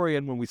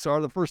Mandalorian when we saw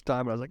her the first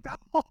time. And I was like,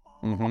 oh.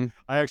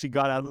 I actually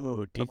got out.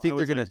 Do you think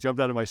they're gonna jumped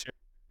out of my chair?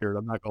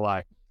 I'm not gonna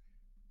lie.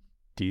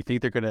 Do you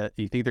think they're gonna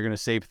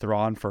save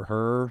Thrawn for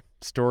her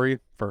story,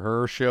 for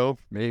her show?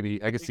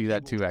 Maybe I could see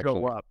that too.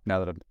 Actually, now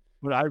that I'm.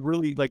 But I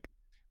really like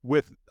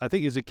I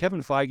think is it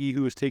Kevin Feige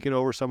who has taken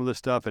over some of this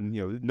stuff, and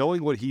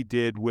knowing what he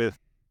did with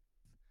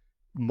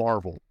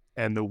Marvel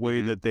and the way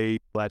that they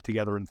that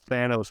together, and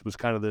Thanos was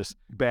kind of this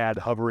bad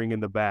hovering in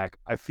the back.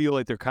 I feel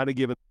like they're kind of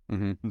giving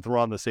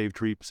Thrawn the same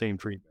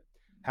treatment.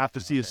 Have to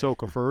see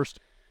Ahsoka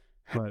first,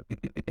 but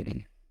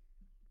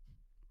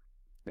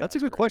that's a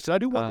good question. I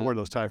do wonder where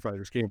those TIE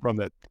fighters came from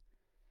that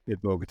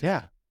hit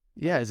Bo-Katan.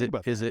 Yeah. Is it?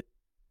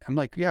 I'm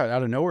like,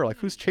 out of nowhere. Like,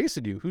 who's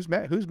chasing you? Who's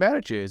mad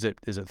at you? Is it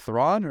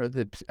Thrawn, or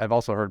I've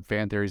also heard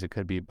fan theories it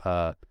could be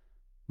Moff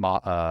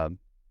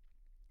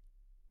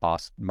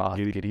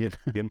Gideon.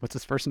 What's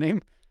his first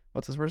name?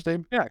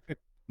 Yeah,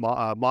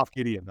 Moff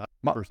Gideon.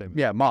 First name.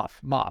 Yeah, Moff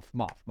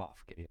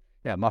Gideon.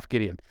 Yeah, Moff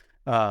Gideon.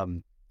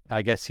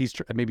 I guess he's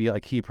maybe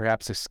like he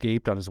perhaps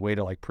escaped on his way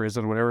to like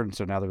prison or whatever, and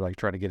so now they're like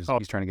trying to get his.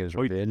 He's trying to get his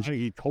revenge.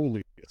 He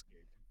totally escaped.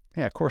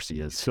 Yeah, of course he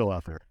is. He's still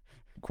out there.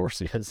 Of course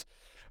he is.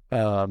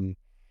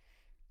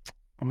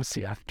 Let's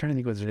see. I'm trying to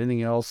think. Was there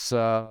anything else?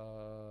 That's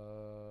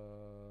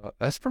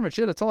pretty much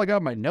it. That's all I got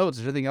in my notes.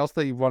 Is there anything else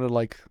that you want to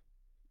like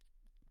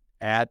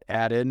add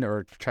in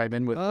or chime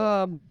in with?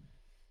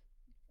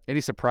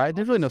 Any surprise?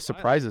 There's really no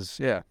surprises.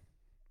 Yeah.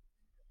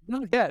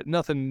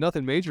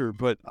 Nothing major.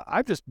 But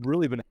I've just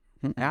really been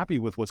happy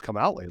with what's come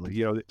out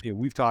lately.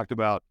 We've talked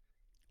about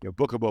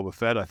Book of Boba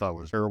Fett. I thought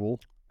was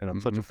terrible, and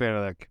I'm such a fan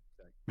of that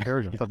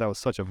character. I thought that was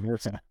such a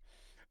miss.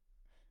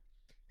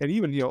 And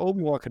even,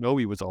 Obi-Wan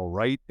Kenobi was all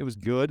right. It was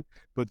good.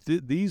 But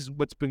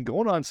what's been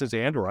going on since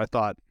Andor, I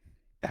thought,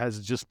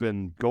 has just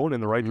been going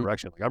in the right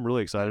direction. Like, I'm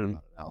really excited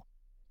about it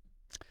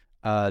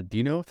now. Do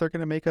you know if they're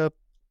going to make a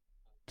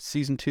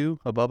season 2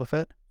 of Boba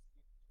Fett?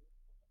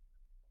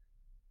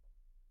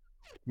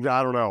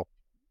 I don't know.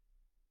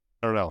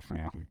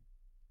 Yeah.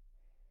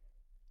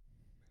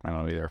 I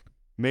don't know either.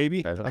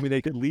 Maybe. I mean,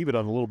 they could leave it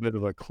on a little bit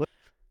of a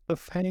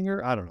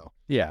cliffhanger. I don't know.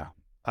 Yeah.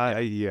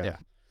 Yeah.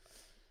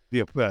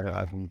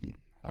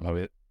 I don't know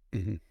it.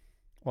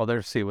 Well,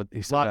 there's see what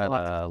he said.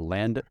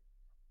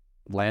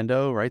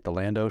 Lando, right? The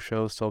Lando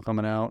show still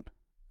coming out,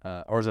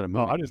 or is it a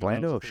movie?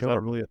 Lando show? Is that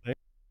really a thing?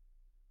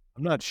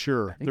 I'm not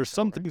sure. There's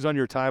some things on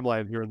your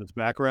timeline here in this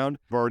background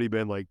have already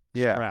been like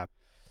scrapped.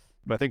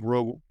 But I think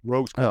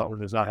Rogue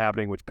Squadron is not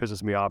happening, which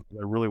pisses me off.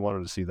 I really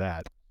wanted to see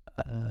that.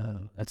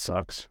 That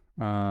sucks.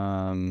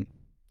 Let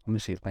me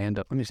see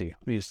Lando. Let me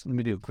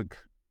do a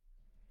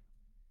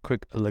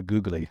quick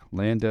googly.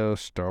 Lando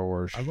Star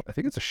Wars. I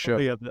think it's a show.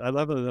 Yeah, I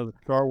love the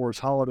Star Wars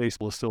holiday is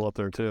still up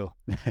there too.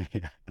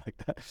 Yeah, like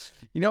that.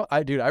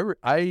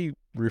 I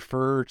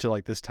refer to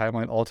like this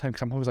timeline all the time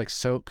because I'm always like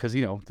because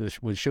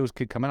when shows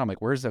could come out, I'm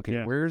like, where's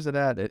it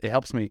at? It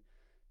helps me,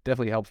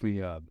 definitely helps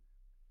me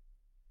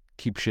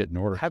keep shit in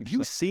order. Have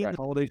you seen the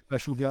holiday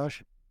special,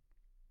 Josh?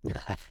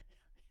 Yeah.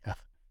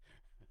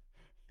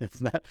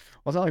 Wasn't that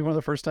like one of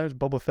the first times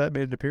Boba Fett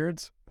made an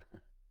appearance?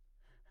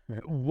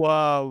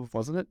 Wow,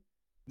 wasn't it?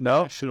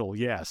 No? National,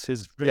 yes.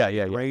 His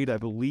grade, I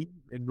believe,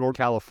 in North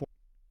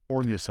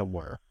California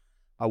somewhere.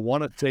 I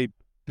want to say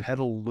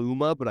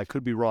Petaluma, but I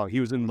could be wrong. He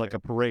was in like a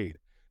parade.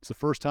 It's the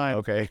first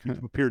time he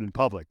appeared in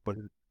public.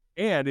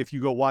 And if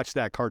you go watch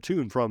that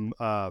cartoon from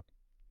the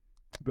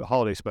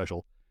holiday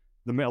special,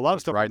 a lot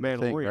of stuff from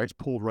Mandalorian is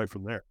pulled right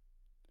from there.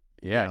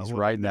 Yeah, he's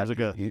riding that.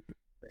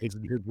 His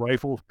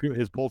rifle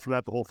is pulled from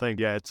that, the whole thing.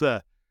 Yeah, it's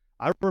I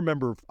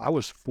remember I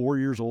was 4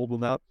 years old when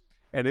that,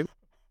 and it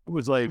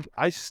was like,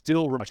 I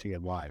still watching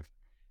it live.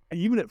 And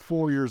even at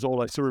 4 years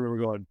old, I still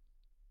remember going,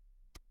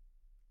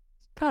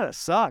 kind of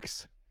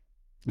sucks.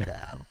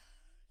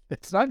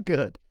 It's not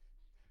good.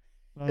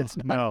 It's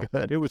not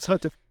good. It was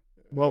such a,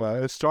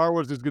 Star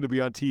Wars is going to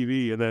be on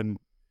TV, and then,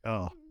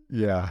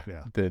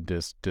 then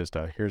just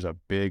here's a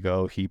big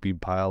heaping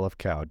pile of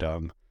cow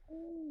dung.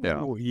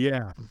 Oh,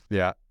 yeah.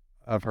 Yeah,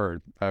 I've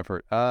heard.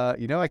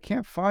 I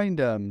can't find,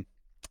 I'm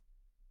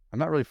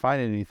not really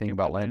finding anything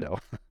about Lando.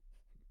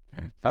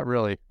 Not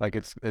really. Like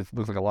it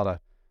looks like a lot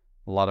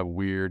of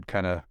weird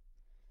kind of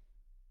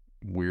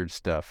weird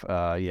stuff.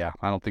 I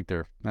don't think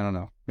I don't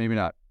know. Maybe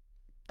not.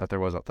 Thought there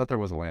was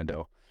a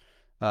Lando.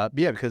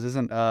 Because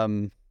isn't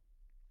the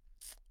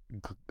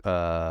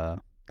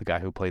guy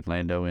who played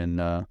Lando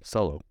in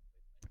Solo,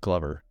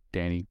 Glover,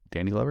 Danny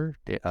Glover?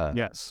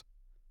 Yes.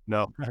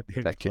 No, not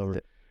Danny that Glover.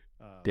 Kid,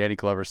 Danny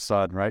Glover's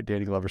son, right?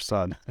 Danny Glover's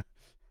son.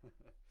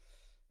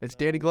 It's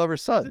Danny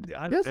Glover's son.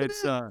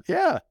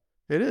 Yeah.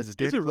 It is.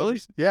 Is it really?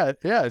 Yeah.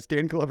 It's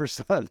Danny Glover's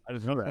son. I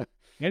didn't know that.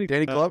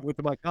 Danny Glover went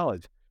to my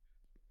college.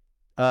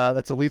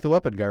 That's a Lethal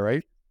Weapon guy,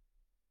 right?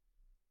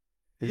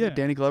 Is it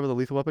Danny Glover the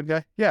Lethal Weapon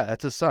guy? Yeah,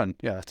 that's his son.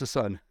 Yeah, that's his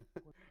son.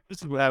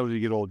 This is what happens when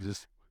you get old.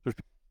 There's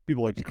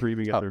people like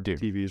screaming at their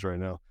TVs right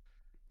now.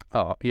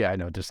 Oh yeah, I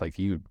know. Just like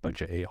you,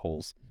 bunch of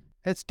a-holes.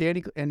 It's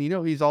Danny, and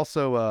he's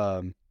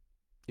also,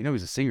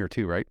 he's a singer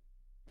too, right?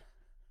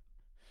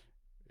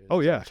 Oh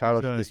yeah,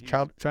 Childish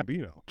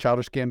Gambino.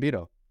 Childish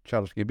Gambino.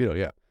 Childish Gambino,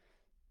 yeah.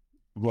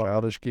 Well,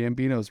 Childish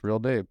Gambino's real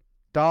name.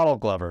 Donald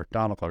Glover,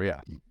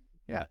 yeah.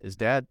 Yeah, his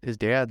dad is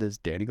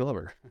Danny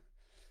Glover.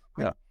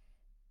 Yeah.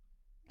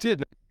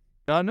 did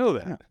not know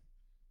that. Yeah.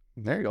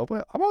 There you go.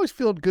 But I'm always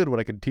feeling good when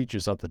I can teach you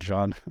something,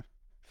 Sean.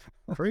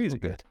 Crazy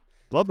good.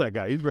 Love that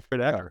guy. He's a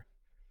great actor.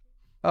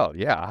 Oh,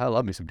 yeah. I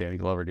love me some Danny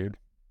Glover, dude.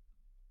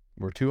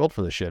 We're too old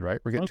for this shit, right?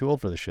 We're getting too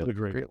old for this shit. What a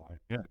great line.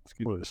 Yeah,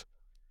 excuse me.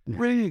 Yeah.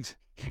 Riggs.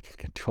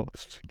 Get too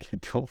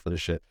old for this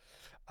shit.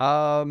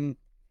 I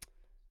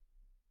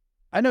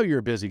know you're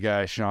a busy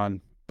guy,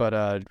 Sean,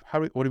 but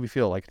what do we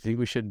feel? Like, do you think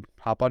we should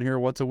hop on here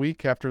once a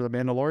week after The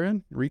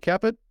Mandalorian?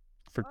 Recap it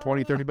for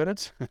 20, 30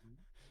 minutes?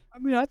 I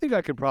mean, I think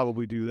I could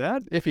probably do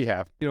that. If you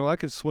have. You know, I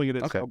could swing it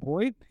at some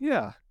point.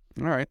 Yeah.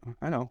 All right.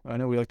 I know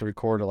we like to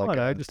record at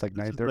like, just like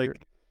 9:30.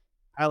 Like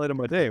highlight of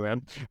my day,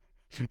 man.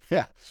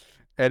 Yeah.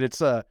 And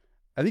it's, I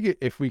think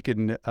if we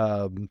can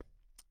kind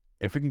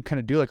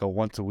of do like a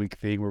once a week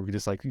thing where we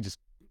just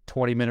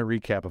 20-minute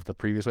recap of the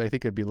previous way, I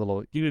think it'd be a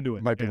little, You didn't do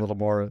it. might be a little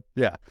more, a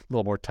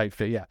little more tight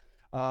fit. Yeah.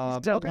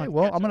 Okay.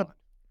 Well, I'm going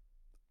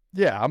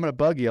to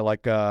bug you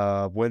like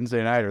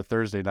Wednesday night or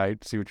Thursday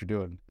night, see what you're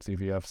doing, see if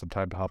you have some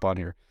time to hop on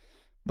here.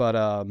 But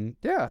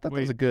yeah, I thought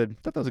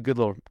that was a good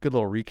little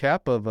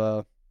recap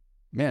of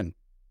man.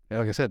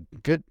 Like I said,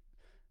 good.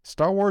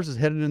 Star Wars is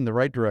headed in the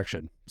right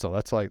direction, so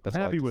that's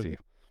happy with it.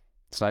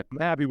 I'm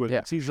happy with Yeah.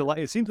 it. It seems like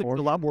it's a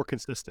lot more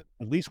consistent.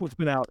 At least what's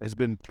been out has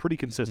been pretty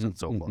consistent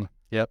so far.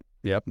 Yep.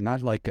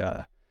 Not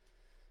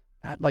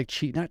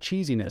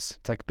cheesiness.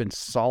 It's like been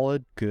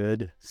solid,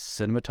 good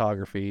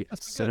cinematography,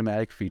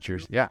 cinematic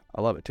features. Yeah,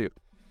 I love it too.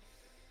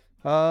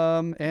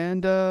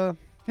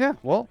 Yeah,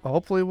 well,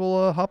 hopefully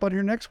we'll hop on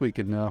here next week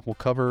and we'll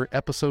cover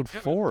episode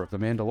 4 of The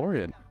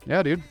Mandalorian.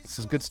 Yeah, dude, this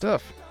is good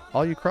stuff.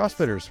 All you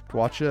CrossFitters,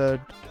 watch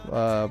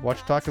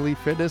Talk Elite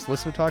Fitness,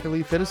 listen to Talk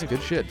Elite Fitness.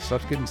 Good shit.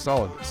 Stuff's getting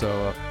solid.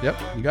 So, yep,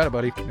 you got it,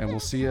 buddy. And we'll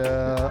see you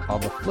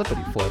on the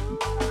flippity flip.